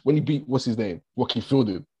there. When he beat, what's his name? Rocky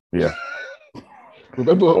Fielding. Yeah.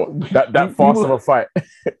 Remember that fast of a fight.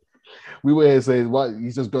 We were here saying, "Why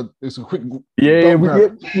he's just got it's a quick." We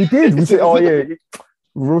did. We said, "Oh yeah."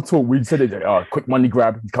 Real talk. We said it. Quick money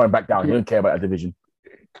grab. He's coming back down. He don't care about that division.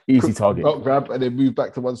 Easy target. Grab and then move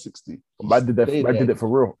back to 160. Man did it for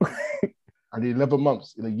real. And in 11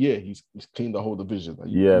 months, in a year, he's cleaned the whole division.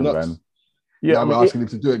 Man. Yeah, I'm asking him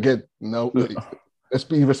to do it again. No, let's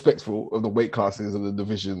be respectful of the weight classes and the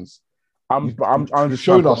divisions. I'm just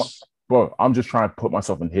showing us, bro. I'm just trying to put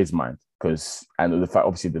myself in his mind and the fact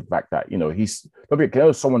that he's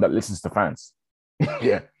someone that listens to fans.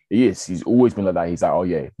 Yeah, he is. He's always been like that. He's like, oh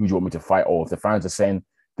yeah, who do you want me to fight? Or if the fans are saying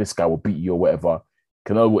this guy will beat you or whatever,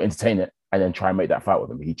 Canelo will entertain it and then try and make that fight with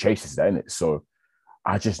him. He chases that, innit? So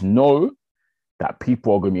I just know that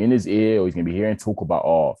people are going to be in his ear, or he's going to be hearing talk about,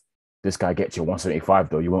 oh, this guy gets you 175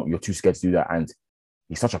 though. You're too scared to do that. And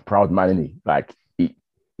he's such a proud man, isn't he? Like he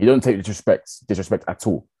don't take disrespect at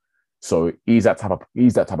all. So he's that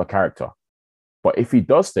type of character. But if he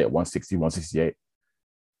does stay at 160, 168,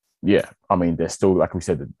 yeah, I mean, there's still, like we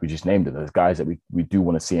said, we just named it. There's guys that we do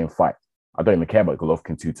want to see him fight. I don't even care about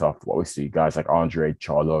Golovkin too tough. What we see, guys like Andre,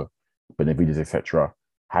 Charlo, Benavidez, etc.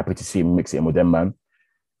 Happy to see him mix it in with them, man.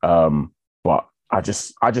 But I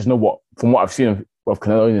just know from what I've seen of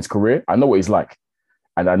Canelo in his career, I know what he's like,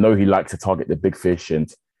 and I know he likes to target the big fish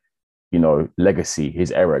and legacy,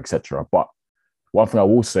 his era, etc. But one thing I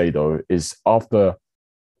will say though is after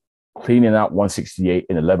cleaning out 168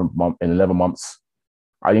 in 11 months,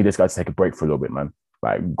 I need this guy to take a break for a little bit, man.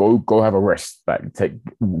 Like, go have a rest. Like, take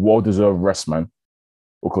well-deserved rest, man.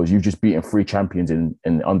 Because you've just beaten 3 champions in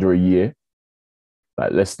under a year.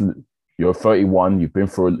 Like, you're 31. You've been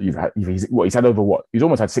through. He's had over what? He's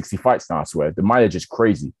almost had 60 fights now. I swear. The mileage is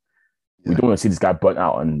crazy. Yeah. We don't want to see this guy burnt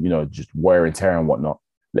out and just wear and tear and whatnot.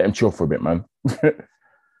 Let him chill for a bit, man.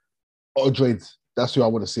 Andre, that's who I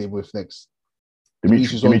want to see him with next.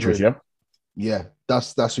 Demetrius, yeah. Yeah,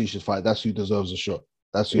 that's who you should fight. That's who deserves a shot.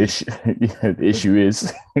 That's who. The issue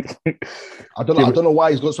is, I don't know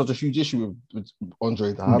why he's got such a huge issue with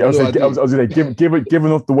Andre. I was going to say,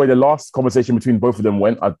 given off the way the last conversation between both of them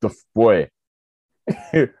went, horrible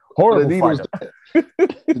fighter.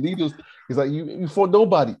 The needles. He's like, you fought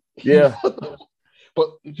nobody. Yeah. But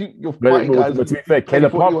you're fighting guys. But to be fair,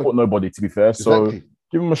 Caleb Plant fought nobody, to be fair. Exactly. So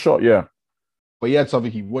give him a shot, yeah. But he had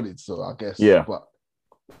something he wanted, so I guess. Yeah. But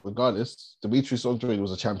regardless, Demetrius Andre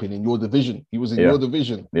was a champion in your division. He was in your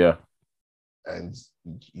division. Yeah. And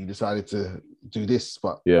you decided to do this,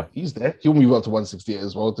 but yeah, he's there. He'll move up to 168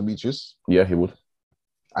 as well, Demetrius. Yeah, he would.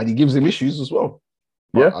 And he gives him issues as well.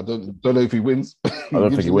 But yeah. I don't know if he wins. I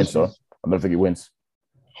don't think he wins, though. I don't think he wins.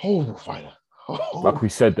 Horrible fighter. Like we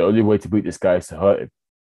said, the only way to beat this guy is to hurt him.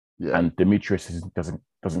 Yeah. And Demetrius doesn't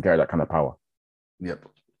carry that kind of power. Yep.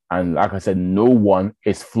 And like I said, no one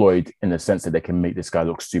is Floyd in the sense that they can make this guy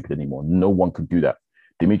look stupid anymore. No one could do that.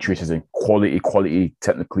 Demetrius is a quality,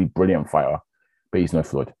 technically brilliant fighter, but he's no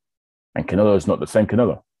Floyd. And Canelo is not the same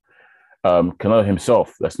Canelo. Canelo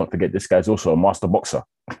himself, let's not forget, this guy's also a master boxer.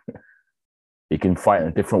 He can fight in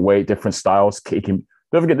a different way, different styles. Don't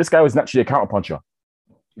forget, this guy was naturally a counterpuncher.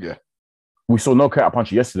 Yeah. We saw no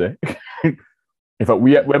counterpuncher yesterday. In fact,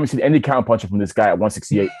 we haven't seen any counterpuncher from this guy at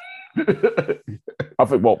 168. I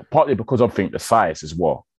think, well, partly because I think the size as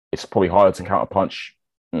well. It's probably harder to counterpunch.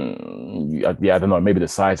 I don't know, maybe the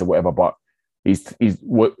size or whatever, but this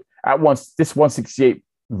 168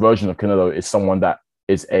 version of Canelo is someone that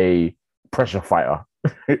is a pressure fighter.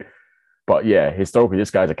 But yeah, historically,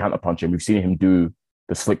 this guy's a counterpuncher, and we've seen him do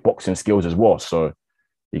the slick boxing skills as well. So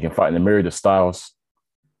he can fight in a myriad of styles.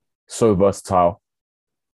 So versatile.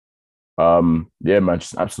 Yeah, man,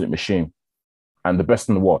 just an absolute machine. And the best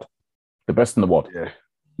in the world. The best in the world. Yeah.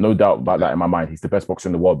 No doubt about that in my mind. He's the best boxer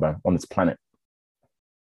in the world, man, on this planet.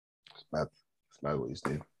 It's mad. It's mad what he's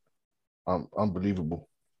doing. Unbelievable.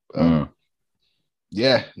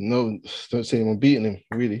 Yeah, no, don't see anyone beating him,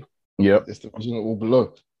 really. Yeah. It's the division all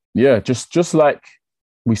below. Yeah, just like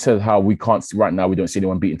we said, how we can't see right now, we don't see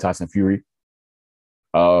anyone beating Tyson Fury.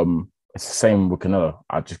 It's the same with Canelo.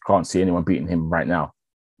 I just can't see anyone beating him right now,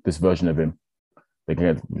 this version of him. They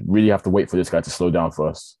can really have to wait for this guy to slow down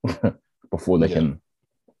first before they can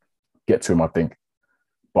get to him, I think.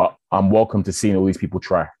 But I'm welcome to seeing all these people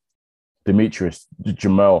try. Demetrius,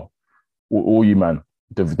 Jamel, all you, man.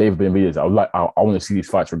 David Benavidez. I want to see these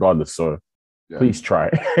fights regardless. So please try.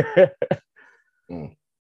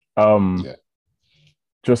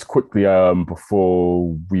 Just quickly,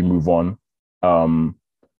 before we move on,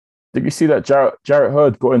 did you see that Jarrett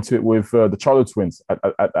Hurd got into it with the Charlo twins at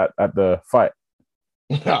the fight?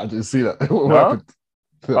 I didn't see that. What happened?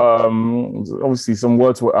 Obviously some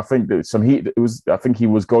words were, I think there was some heat. I think he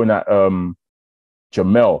was going at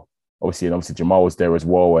Jamel, obviously Jamal was there as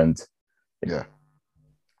well, and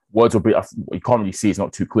words will be, you can't really see, it's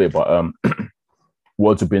not too clear, but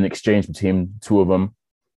words have been exchanged between two of them,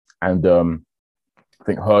 and I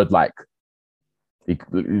think Hurd, like, a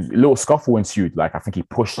little scuffle ensued. Like, I think he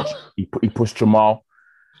pushed Jamal,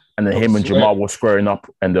 and then him and Jamal were squaring up,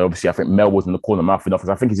 and obviously I think Mel was in the corner mouthing off,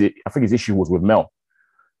 because I think his issue was with Mel.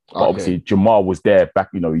 But obviously Jamal was there back,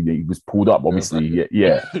 he was pulled up, obviously,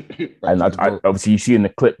 and obviously you see in the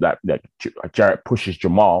clip that Jarrett pushes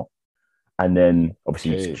Jamal, and then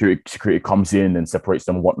obviously security comes in and separates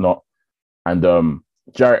them and whatnot. And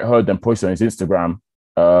Jarrett Hurd then posted on his Instagram.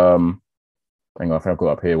 Hang on, I think I've got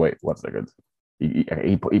it up here. Wait 1 second. He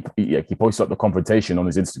posted up the confrontation on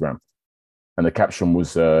his Instagram, and the caption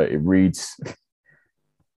was it reads.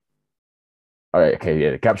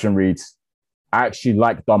 The caption reads, "I actually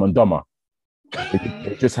like Dumb and Dumber.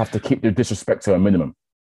 They just have to keep their disrespect to a minimum."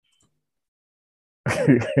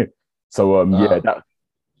 So that.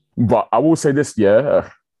 But I will say this, I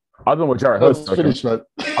don't know what Jarrett Hurd's talking. Finished, man.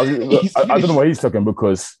 I don't know why he's talking,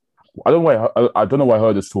 because I don't know why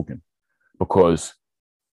Hurd is talking, because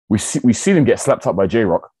we see him get slapped up by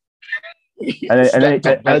J-Rock,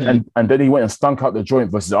 and then he went and stunk out the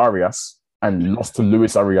joint versus Arias and lost to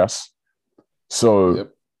Luis Arias. So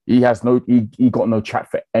he got no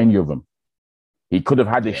chat for any of them. He could have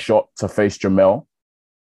had this shot to face Jamel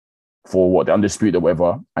for the undisputed or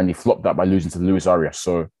whatever, and he flopped that by losing to Luis Arias.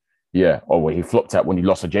 So he flopped that when he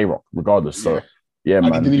lost to J-Rock, regardless. So man, he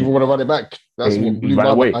didn't even want to run it back. That's what blew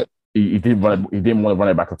my mind. He didn't want to run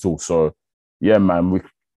it back at all. So man,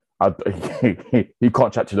 he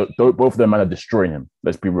can't chat to both of them, man, are destroying him.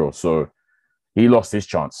 Let's be real. So he lost his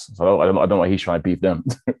chance. So I don't know why he's trying to beat them.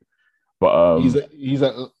 But he's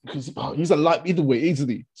a light middleweight, isn't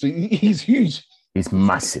he? So he's huge. He's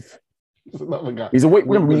massive. He's another guy. He's a weight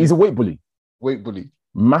bully. Weight bully.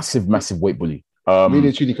 Massive weight bully. Really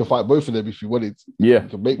and truly can fight both of them if you wanted. Yeah,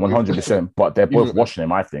 100%. But they're both washing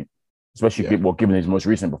him, I think. Especially given his most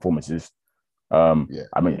recent performances. I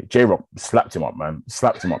mean, J-Rock slapped him up, man.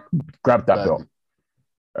 Slapped him up. Grabbed that belt.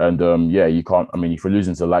 And you can't, I mean, if you're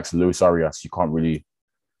losing to the likes of Luis Arias, you can't really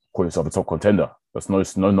call yourself a top contender. That's no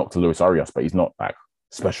knock to Luis Arias, but he's not like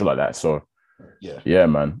special like that. So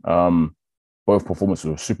man. Both performances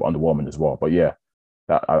were super underwhelming as well. But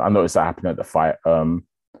I noticed that happened at the fight.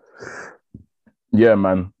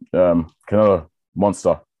 Man. Canelo,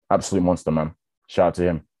 monster, absolute monster, man. Shout out to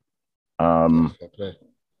him.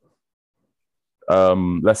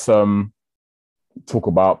 Let's talk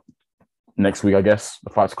about next week, I guess. The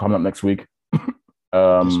fights are coming up next week.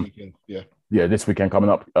 This weekend, this weekend coming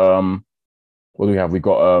up. What do we have? We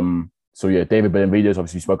got David Benavidez.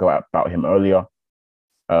 Obviously, we spoke about him earlier.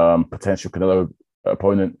 Potential Canelo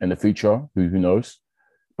opponent in the future. Who knows?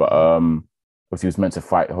 But obviously, he was meant to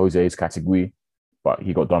fight Jose's category, but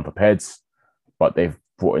he got done for PEDS. But they've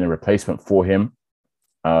brought in a replacement for him.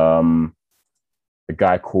 A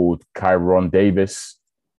guy called Kyron Davis.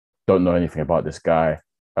 Don't know anything about this guy.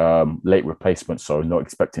 Late replacement, so not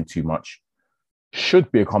expecting too much.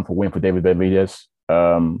 Should be a comfortable win for David Benavidez.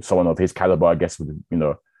 Someone of his caliber, I guess, with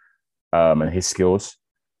and his skills.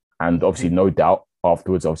 And obviously, no doubt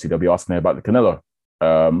afterwards, obviously they'll be asking him about the Canelo.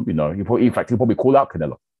 He'll probably call out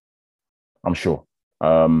Canelo. I'm sure.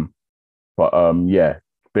 Yeah,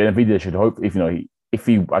 Benavidez should hope if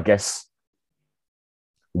he I guess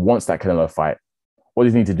wants that Canelo fight. What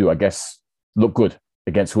does he need to do? I guess look good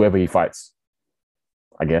against whoever he fights.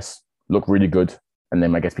 I guess look really good, and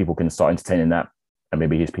then I guess people can start entertaining that, and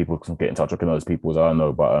maybe his people can get in touch with Canelo's people. I don't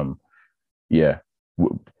know, but yeah.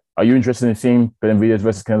 Are you interested in seeing Benavidez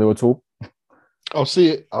versus Canelo at all? I'll see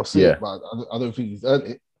it. It, but I don't think he's earned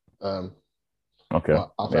it. Okay.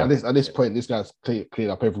 At this point, this guy's cleared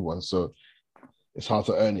up everyone, so it's hard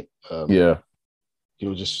to earn it.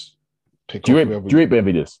 He'll just pick. Do you rate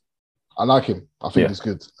Benavidez? I like him. I think he's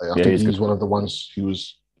good. I think he's one of the ones who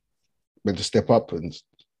was meant to step up, and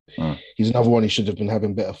he's another one. He should have been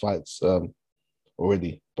having better fights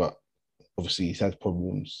already, but obviously he's had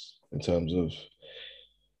problems in terms of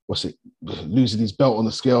losing his belt on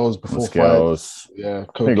the scales before fights. Yeah,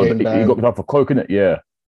 cocaine. He got it up for coke, innit?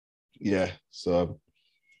 Yeah. So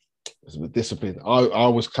it's a bit discipline. I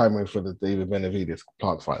was clamoring for the David Benavidez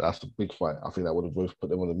Plant fight. That's a big fight. I think that would have both put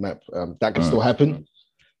them on the map. That can still happen.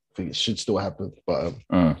 I think it should still happen. But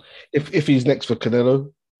if he's next for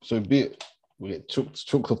Canelo, so be it. We get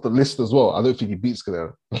chucked off the list as well. I don't think he beats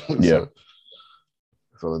Canelo. So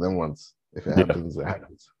one of them ones. If it happens, it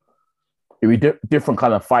happens. It would be different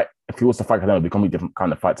kind of fight. If he was to fight Canelo, it'd become a different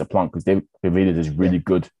kind of fight to Plant because David Benavidez is really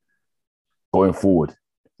good going forward.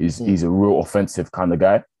 He's a real offensive kind of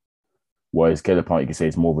guy. Whereas Caleb Plant, you can say,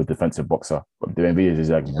 is more of a defensive boxer. But Benavidez is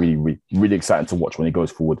really, really, really exciting to watch when he goes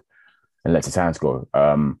forward and lets his hands go.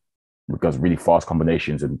 Because really fast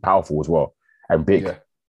combinations and powerful as well. And big. Yeah.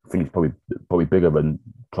 I think he's probably bigger than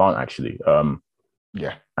Plant, actually.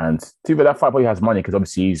 And to be that fight probably has money because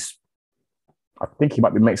obviously I think he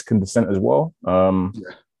might be Mexican descent as well. And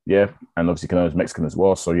obviously Canelo's Mexican as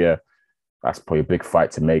well. So that's probably a big fight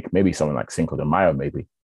to make. Maybe something like Cinco de Mayo, maybe.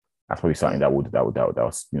 That's probably something that would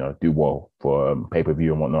do well for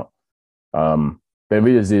pay-per-view and whatnot.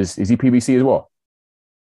 Benavidez is he PBC as well?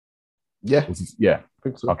 Yeah. Yeah. I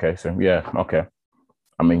think so. Okay. So okay.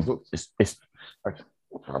 I mean, it's.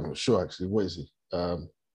 I'm not sure actually. What is he? I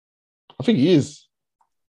think he is.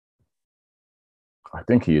 I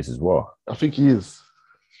think he is as well. I think he is.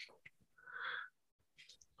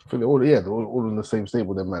 I think they're all in the same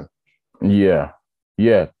stable, then, man.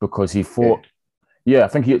 Yeah, because he fought. Yeah, I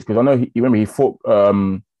think he is because I know he fought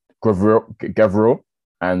Gavril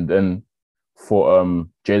and then fought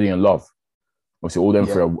Jalen Love. Obviously, all them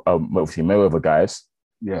three are obviously Mayweather guys.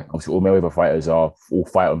 Yeah, obviously, all Mayweather fighters are all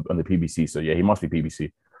fight on the PBC. So he must be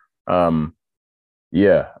PBC.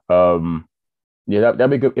 That'd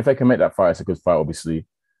be good if they can make that fight. It's a good fight, obviously.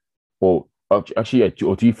 Or actually,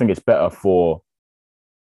 or do you think it's better for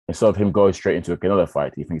instead of him going straight into another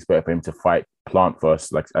fight? Do you think it's better for him to fight Plant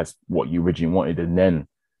first, like as what you originally wanted, and then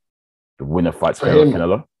the winner fights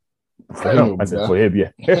Canelo? For him,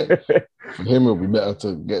 yeah. For him, it'll be better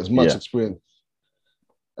to get as much experience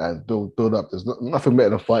and build up. There's nothing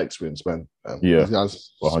better than fight experience, man. These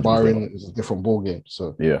guys sparring is a different ball game.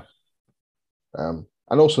 So and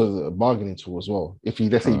also the bargaining tool as well. If he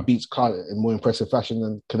definitely beats Kyle in more impressive fashion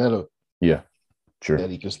than Canelo, true.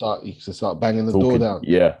 Then he can start banging the door down.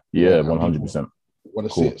 100%. Want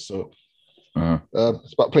to see it. So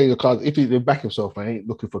it's about playing the cards. If he back himself and ain't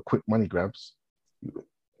looking for quick money grabs,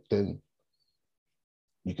 then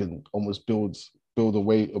you can almost build a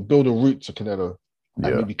route to Canelo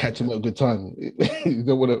and maybe catch him at a good time. You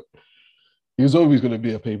don't want to. He's always going to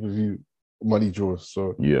be a pay-per-view money draw.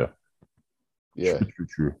 So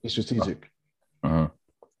true. It's strategic. I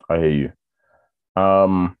hear you.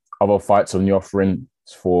 Other fights on the offering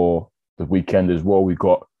for the weekend as well. We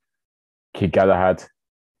got Kid Galahad,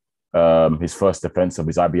 his first defense of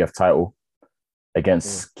his IBF title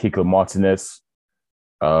against Kiko Martinez.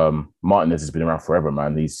 Martinez has been around forever,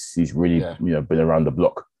 man. He's really been around the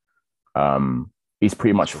block. He's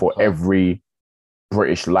pretty much fought every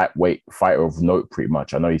British lightweight fighter of note, pretty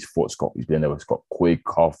much. I know he's been there with Scott Quigg,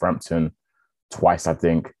 Carl Frampton twice, I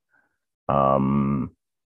think. Did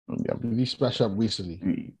he splash up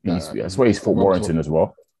recently? That's where he's fought Warrington as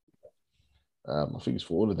well. I think he's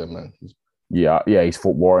fought all of them, man. He's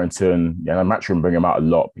fought Warrington. Yeah, and Matchroom bring him out a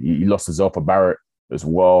lot. He lost to Zelfa Barrett as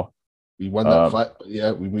well. He won that fight.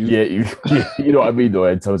 We moved. You know what I mean, though,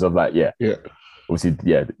 in terms of like, obviously,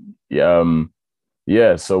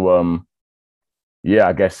 So yeah,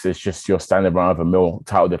 I guess it's just your standard run of a mill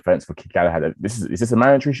title defense for Kid Galahad. Is this a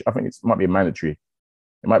mandatory? I think it might be a mandatory.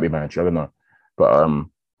 It might be mandatory. I don't know,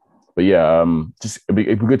 but yeah, just it'd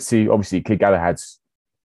be good to see. Obviously, Kid Galahad's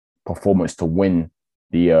performance to win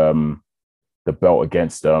the belt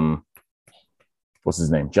against what's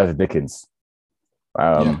his name, Jazzy Dickens.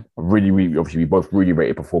 Really, obviously, we both really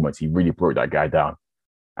rated performance. He really broke that guy down,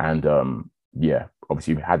 and yeah,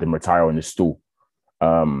 obviously, we had him retire on his stool.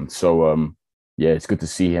 Yeah, it's good to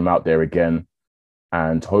see him out there again,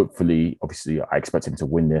 and hopefully, obviously, I expect him to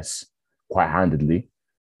win this quite handedly.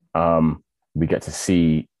 We get to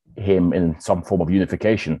see him in some form of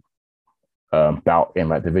unification bout in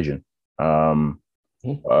that division. Yeah,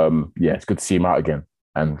 it's good to see him out again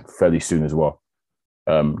and fairly soon as well.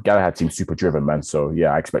 Galahad seems super driven, man. So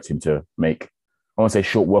yeah, I expect him to make, I want to say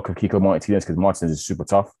short work of Kiko Martinez because Martinez is super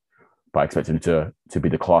tough, but I expect him to be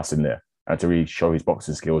the class in there and to really show his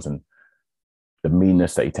boxing skills and the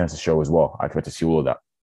meanness that he tends to show as well. I expect to see all of that.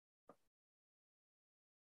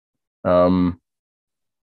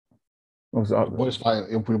 What was that?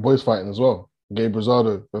 Your boys fighting as well. Gabe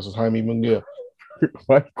Rosado versus Jaime Munguia.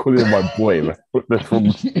 Why are you calling him my boy, man? That's wrong.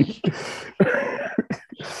 He's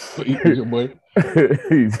your boy.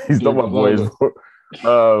 he's not my boy.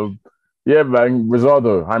 Yeah, man.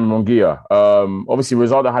 Rosado, Jaime Munguia. Obviously,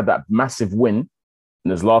 Rosado had that massive win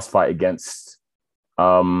in his last fight against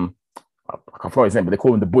I can't forget his name, but they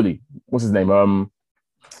call him the bully. What's his name? Remember?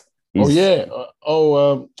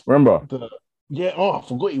 I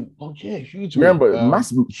forgot you. Oh yeah, huge. Remember,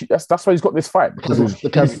 massive. That's why he's got this fight because the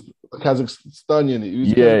Kazakhstanian.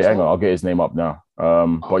 Yeah, hang on, I'll get his name up now.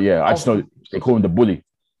 But yeah, I just know they call him the bully.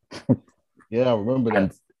 Yeah, I remember that.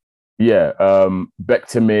 And yeah,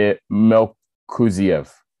 Bektemir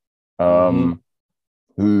Melkuziev,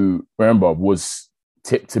 who remember was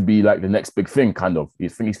tipped to be like the next big thing, kind of. You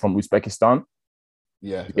think he's from Uzbekistan?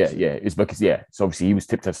 Yeah. Uzbekistan. Yeah, so obviously he was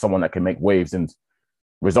tipped as someone that can make waves, and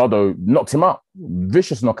Rosado knocked him out.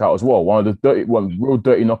 Vicious knockout as well. One real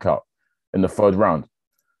dirty knockout in the third round.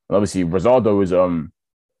 And obviously Rosado is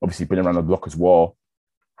obviously been around the block as well.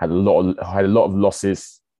 Had a lot of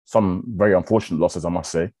losses, some very unfortunate losses, I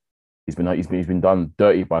must say. He's been done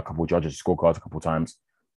dirty by a couple of judges' scorecards a couple of times.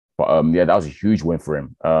 But yeah, that was a huge win for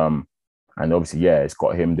him. And obviously, yeah, it's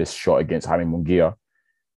got him this shot against Jaime Munguia.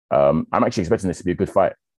 I'm actually expecting this to be a good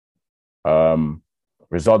fight.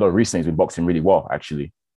 Rosado recently has been boxing really well,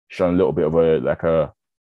 actually, showing a little bit of a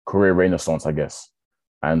career renaissance, I guess.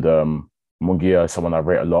 And Munguia is someone I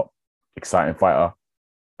rate a lot, exciting fighter.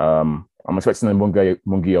 I'm expecting the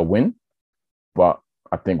Munguia win, but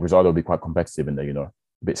I think Rosado will be quite competitive in there, a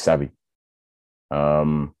bit savvy.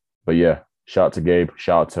 But yeah, shout out to Gabe,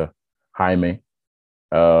 shout out to Jaime.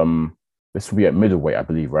 This will be at middleweight, I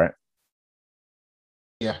believe, right?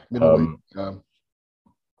 Yeah, middleweight.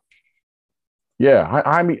 Yeah,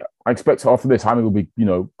 Jaime, I expect after this, Jaime will be,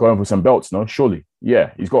 going for some belts, no? Surely.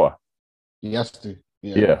 Yeah, he's got to. He has to.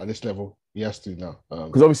 Yeah. At this level, he has to now.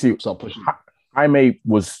 Because obviously, start pushing. Jaime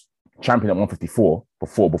was champion at 154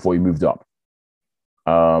 before he moved up.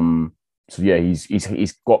 So yeah,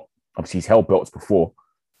 he's got, obviously he's held belts before,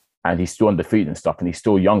 and he's still undefeated and stuff, and he's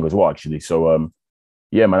still young as well, actually. So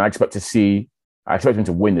yeah, man, I expect him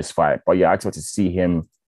to win this fight, but yeah, I expect to see him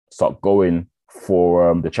start going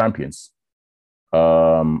for the champions.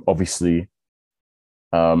 Obviously,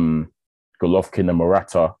 Golovkin and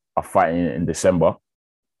Murata are fighting in December,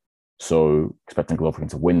 so expecting Golovkin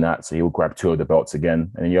to win that, so he'll grab 2 of the belts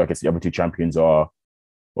again. And then I guess the other 2 champions are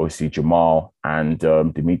obviously Jamal and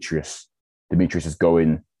Demetrius. Demetrius is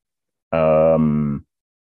going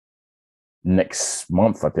next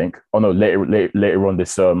month, I think. Oh no, later on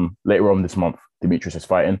this month, Demetrius is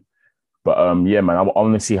fighting. But yeah, man, I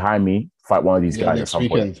want to see Jaime fight one of these guys next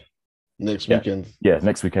weekend. Next weekend. Yeah,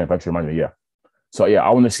 next weekend. Thanks for reminding me. Yeah. So yeah,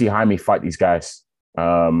 I want to see Jaime fight these guys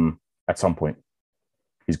at some point.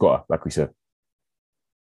 He's got to, like we said.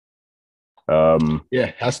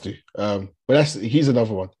 Yeah, has to. But he's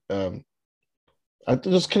another one.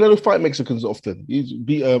 Canelo fight Mexicans often. He's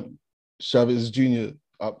beat Chavez Jr.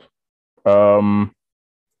 up.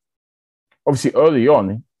 Obviously, early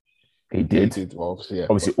on, he did. Well,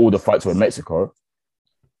 obviously, all the fights were in Mexico.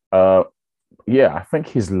 Yeah, I think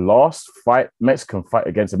his last Mexican fight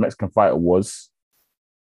against a Mexican fighter was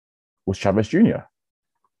Chavez Jr.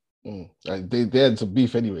 They had some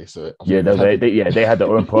beef anyway, so yeah, they had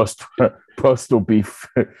their own personal beef.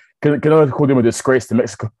 Can I call him a disgrace to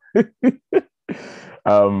Mexico?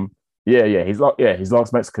 His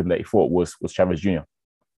last Mexican that he fought was Chavez Jr.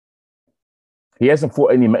 He hasn't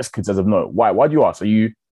fought any Mexicans as of now. Why? Why do you ask? Are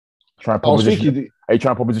you trying to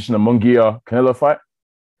proposition a Munguia Canelo fight?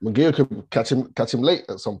 Munguia could catch him late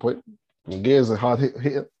at some point. Munguia is a hard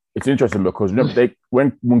hitter. It's interesting because remember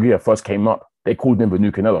when Munguia first came up, they called him the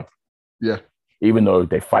new Canelo. Yeah. Even though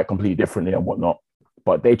they fight completely differently and whatnot.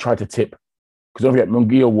 But they tried to tip. Because don't forget,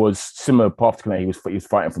 Munguia was similar path to Canelo. He was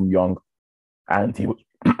fighting from young. And he was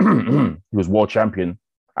he was world champion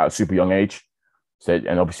at a super young age. So,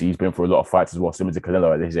 and obviously he's been for a lot of fights as well, similar to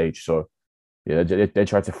Canelo at his age. So yeah, they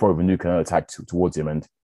tried to throw the new Canelo tag towards him. And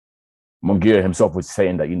Munguia himself was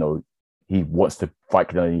saying that, he wants to fight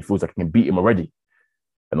Canelo and he feels like he can beat him already.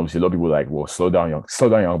 And obviously a lot of people were like, well, slow down,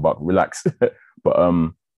 young buck, relax. but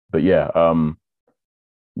yeah,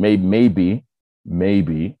 maybe,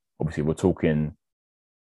 obviously we're talking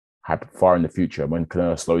far in the future when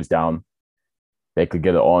Canelo slows down, they could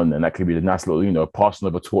get it on, and that could be the nice little, passing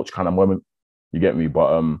of a torch kind of moment. You get me?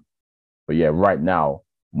 But yeah, right now,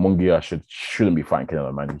 Munguia shouldn't be fighting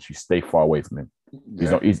Canelo, man. He should stay far away from him.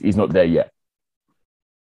 Yeah. He's not there yet.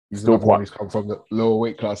 He's still quite. He's come from the lower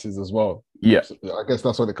weight classes as well. Yeah, so I guess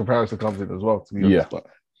that's where the comparison comes in as well. To be honest, but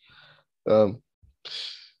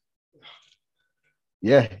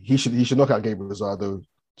yeah, he should knock out Gabriel Rosado.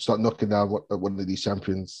 Start knocking down one of these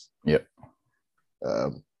champions. Yeah,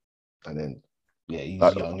 and then he's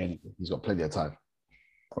young and he's got plenty of time.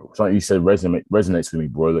 Something you said resonates with me,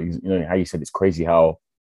 bro. Like, how you said it's crazy how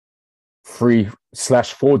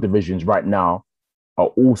 3/4 divisions right now are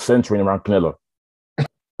all centering around Canelo.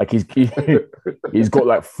 Like he's got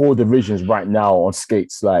like 4 divisions right now on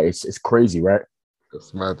skates. Like it's crazy, right?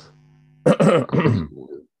 That's mad.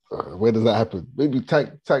 Where does that happen? Maybe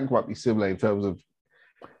Tank might be similar in terms of,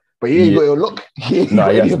 but he ain't got your look. He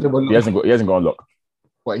hasn't got a look.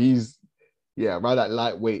 But he's around that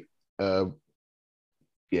lightweight. Around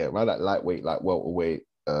that lightweight, like welterweight,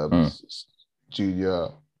 junior,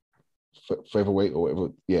 featherweight or whatever.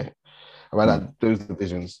 Yeah, around those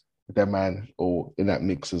divisions. Their man or in that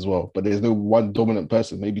mix as well, but there's no one dominant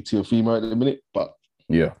person. Maybe Teofimo at the minute, but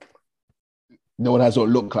yeah, no one has what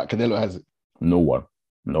look like Canelo has it. No one.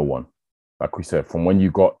 Like we said, from when you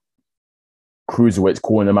got cruiserweights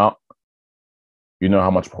calling him out, you know how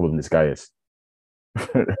much problem this guy is.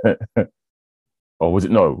 Or was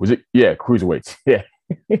it? No, was it? Yeah, cruiserweights. Yeah.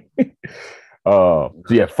 So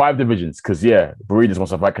yeah, 5 divisions because Barridas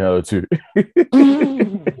wants to fight Canelo too.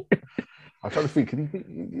 I'm trying to think.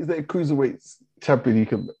 Is there a cruiserweight champion he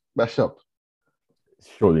can mash up?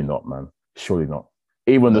 Surely not, man. Surely not.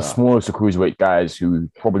 Even the smallest of cruiserweight guys, who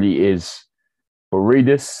probably is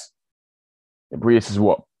Barridas. Barridas is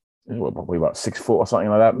what? Probably about 6 foot or something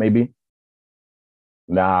like that, maybe.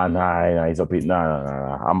 Nah. He's up here.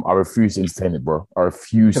 Nah. I refuse to entertain it, bro. I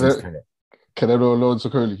refuse to entertain it. Canelo or Lawrence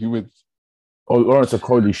Okolie, who wins? Oh, Lawrence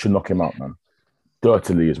Okolie should knock him out, man.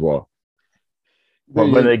 Dirtily as well. But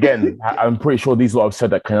then again, I'm pretty sure these lot have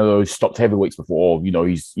said that Canelo stopped heavyweights before, or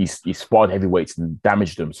he's sparred heavyweights and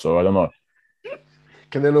damaged them. So I don't know.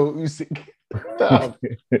 Canelo Usyk. Damn.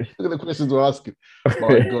 Look at the questions we're asking.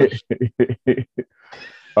 My gosh.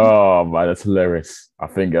 Oh man, that's hilarious. I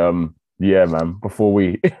think man, before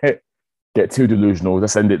we get too delusional,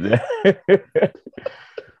 let's end it there.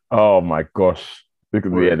 Oh my gosh. Look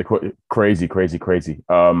at the crazy.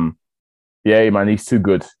 Man, he's too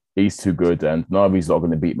good. He's too good, and none of these are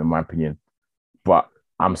going to beat him, in my opinion. But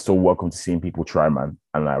I'm still welcome to seeing people try, man.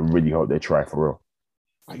 And I really hope they try for real.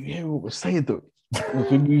 I hear what we're saying, though.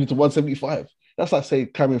 If we move to 175, that's like saying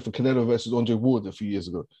coming for Canelo versus Andre Ward a few years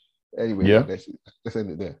ago. Anyway, let's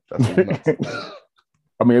end it there. That's nuts.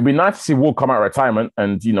 I mean, it'd be nice to see Ward come out of retirement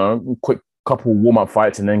and, quick couple warm-up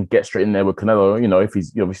fights and then get straight in there with Canelo, if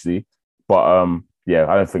he's obviously. But, I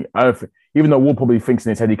don't think, even though Ward probably thinks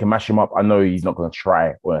in his head he can mash him up, I know he's not going to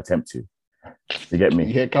try or attempt to. You get me?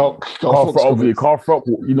 Yeah, Carl Froch,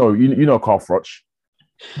 you know Carl Froch.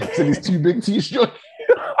 Said he's too big to use strong.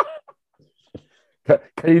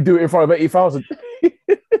 Can you do it in front of 80,000?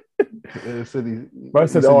 I said, in my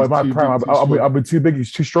prime, I've been too big.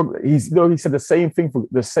 He's too strong. He said the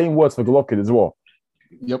same words for Golovkin as well.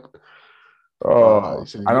 Yep.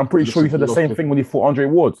 And I'm pretty sure he said the same thing when he fought Andre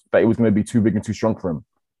Ward, that he was going to be too big and too strong for him.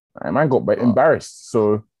 And man got embarrassed.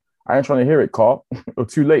 So I ain't trying to hear it, Carl. Or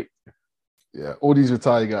too late. Yeah, all these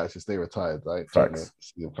retired guys should stay retired. Right? Facts.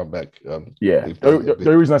 See them come back.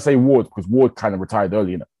 The reason I say Ward, because Ward kind of retired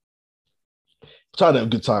early, Trying to have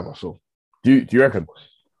a good time, I feel. Do you reckon?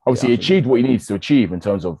 Obviously, he achieved what he needs to achieve in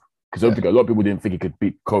terms of, because a lot of people didn't think he could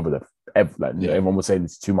beat Kovalev. Everyone was saying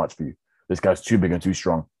it's too much for you. This guy's too big and too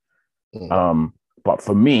strong. But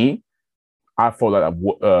for me, I felt like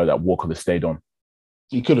that Ward could have stayed on.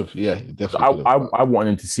 He could have, definitely. I wanted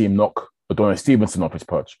him to see him knock Adonis Stevenson off his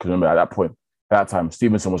perch. Because remember, at that time,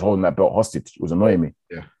 Stevenson was holding that belt hostage. It was annoying me.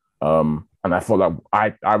 Yeah. And I felt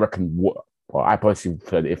like I reckon I personally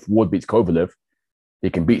said if Ward beats Kovalev, he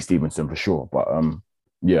can beat Stevenson for sure. But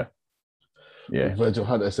yeah. Virgil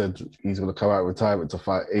Hunter said he's going to come out of retirement to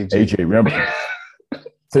fight AJ. AJ, remember?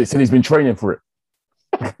 So he said he's been training for it.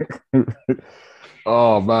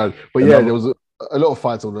 Oh man, but yeah, there was a lot of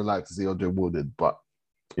fights I would have liked to see Andre Ward in, but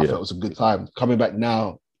I thought it was a good time. Coming back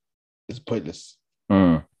now is pointless.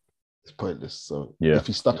 It's pointless. So if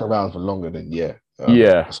he stuck around for longer, then would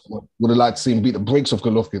have liked to see him beat the brakes off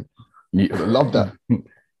Golovkin. Would have loved that.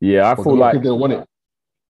 I feel like didn't want it.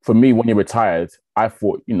 For me, when he retired, I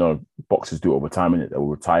thought, boxers do it over time, and they will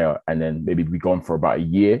retire and then maybe be gone for about a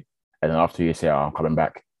year. And then after you say, I'm coming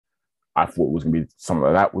back. I thought it was going to be something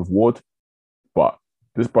like that with Ward. But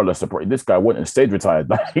this guy went and stayed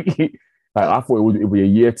retired. I thought it would be a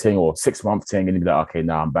year thing or 6 month thing, and he'd be like, okay,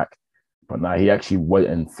 now I'm back. But now he actually went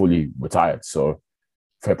and fully retired. So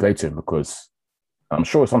fair play to him, because I'm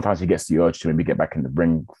sure sometimes he gets the urge to maybe get back in the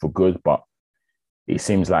ring for good, but it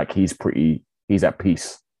seems like he's at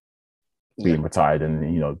peace being retired and,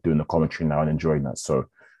 doing the commentary now and enjoying that. So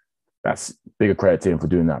that's bigger credit to him for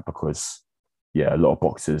doing that, because, a lot of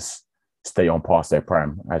boxers stay on past their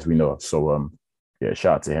prime, as we know. So,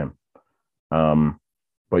 shout out to him.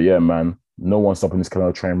 But yeah, man, no one's stopping this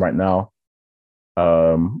Canelo train right now.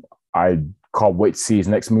 I can't wait to see his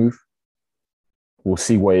next move. We'll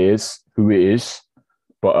see what it is, who it is.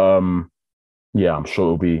 But I'm sure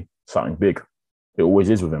it'll be something big. It always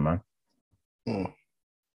is with him, man.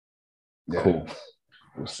 Yeah, cool.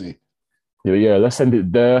 We'll see. Yeah, let's end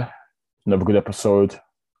it there. Another good episode.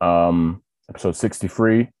 Episode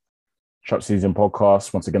 63. Trap Season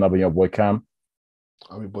Podcast. Once again, I've been your boy Cam.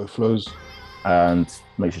 I'm your boy Flows. And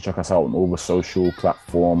make sure to check us out on all the social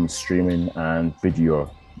platforms, streaming and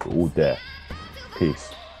video. We're all there.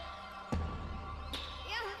 Peace.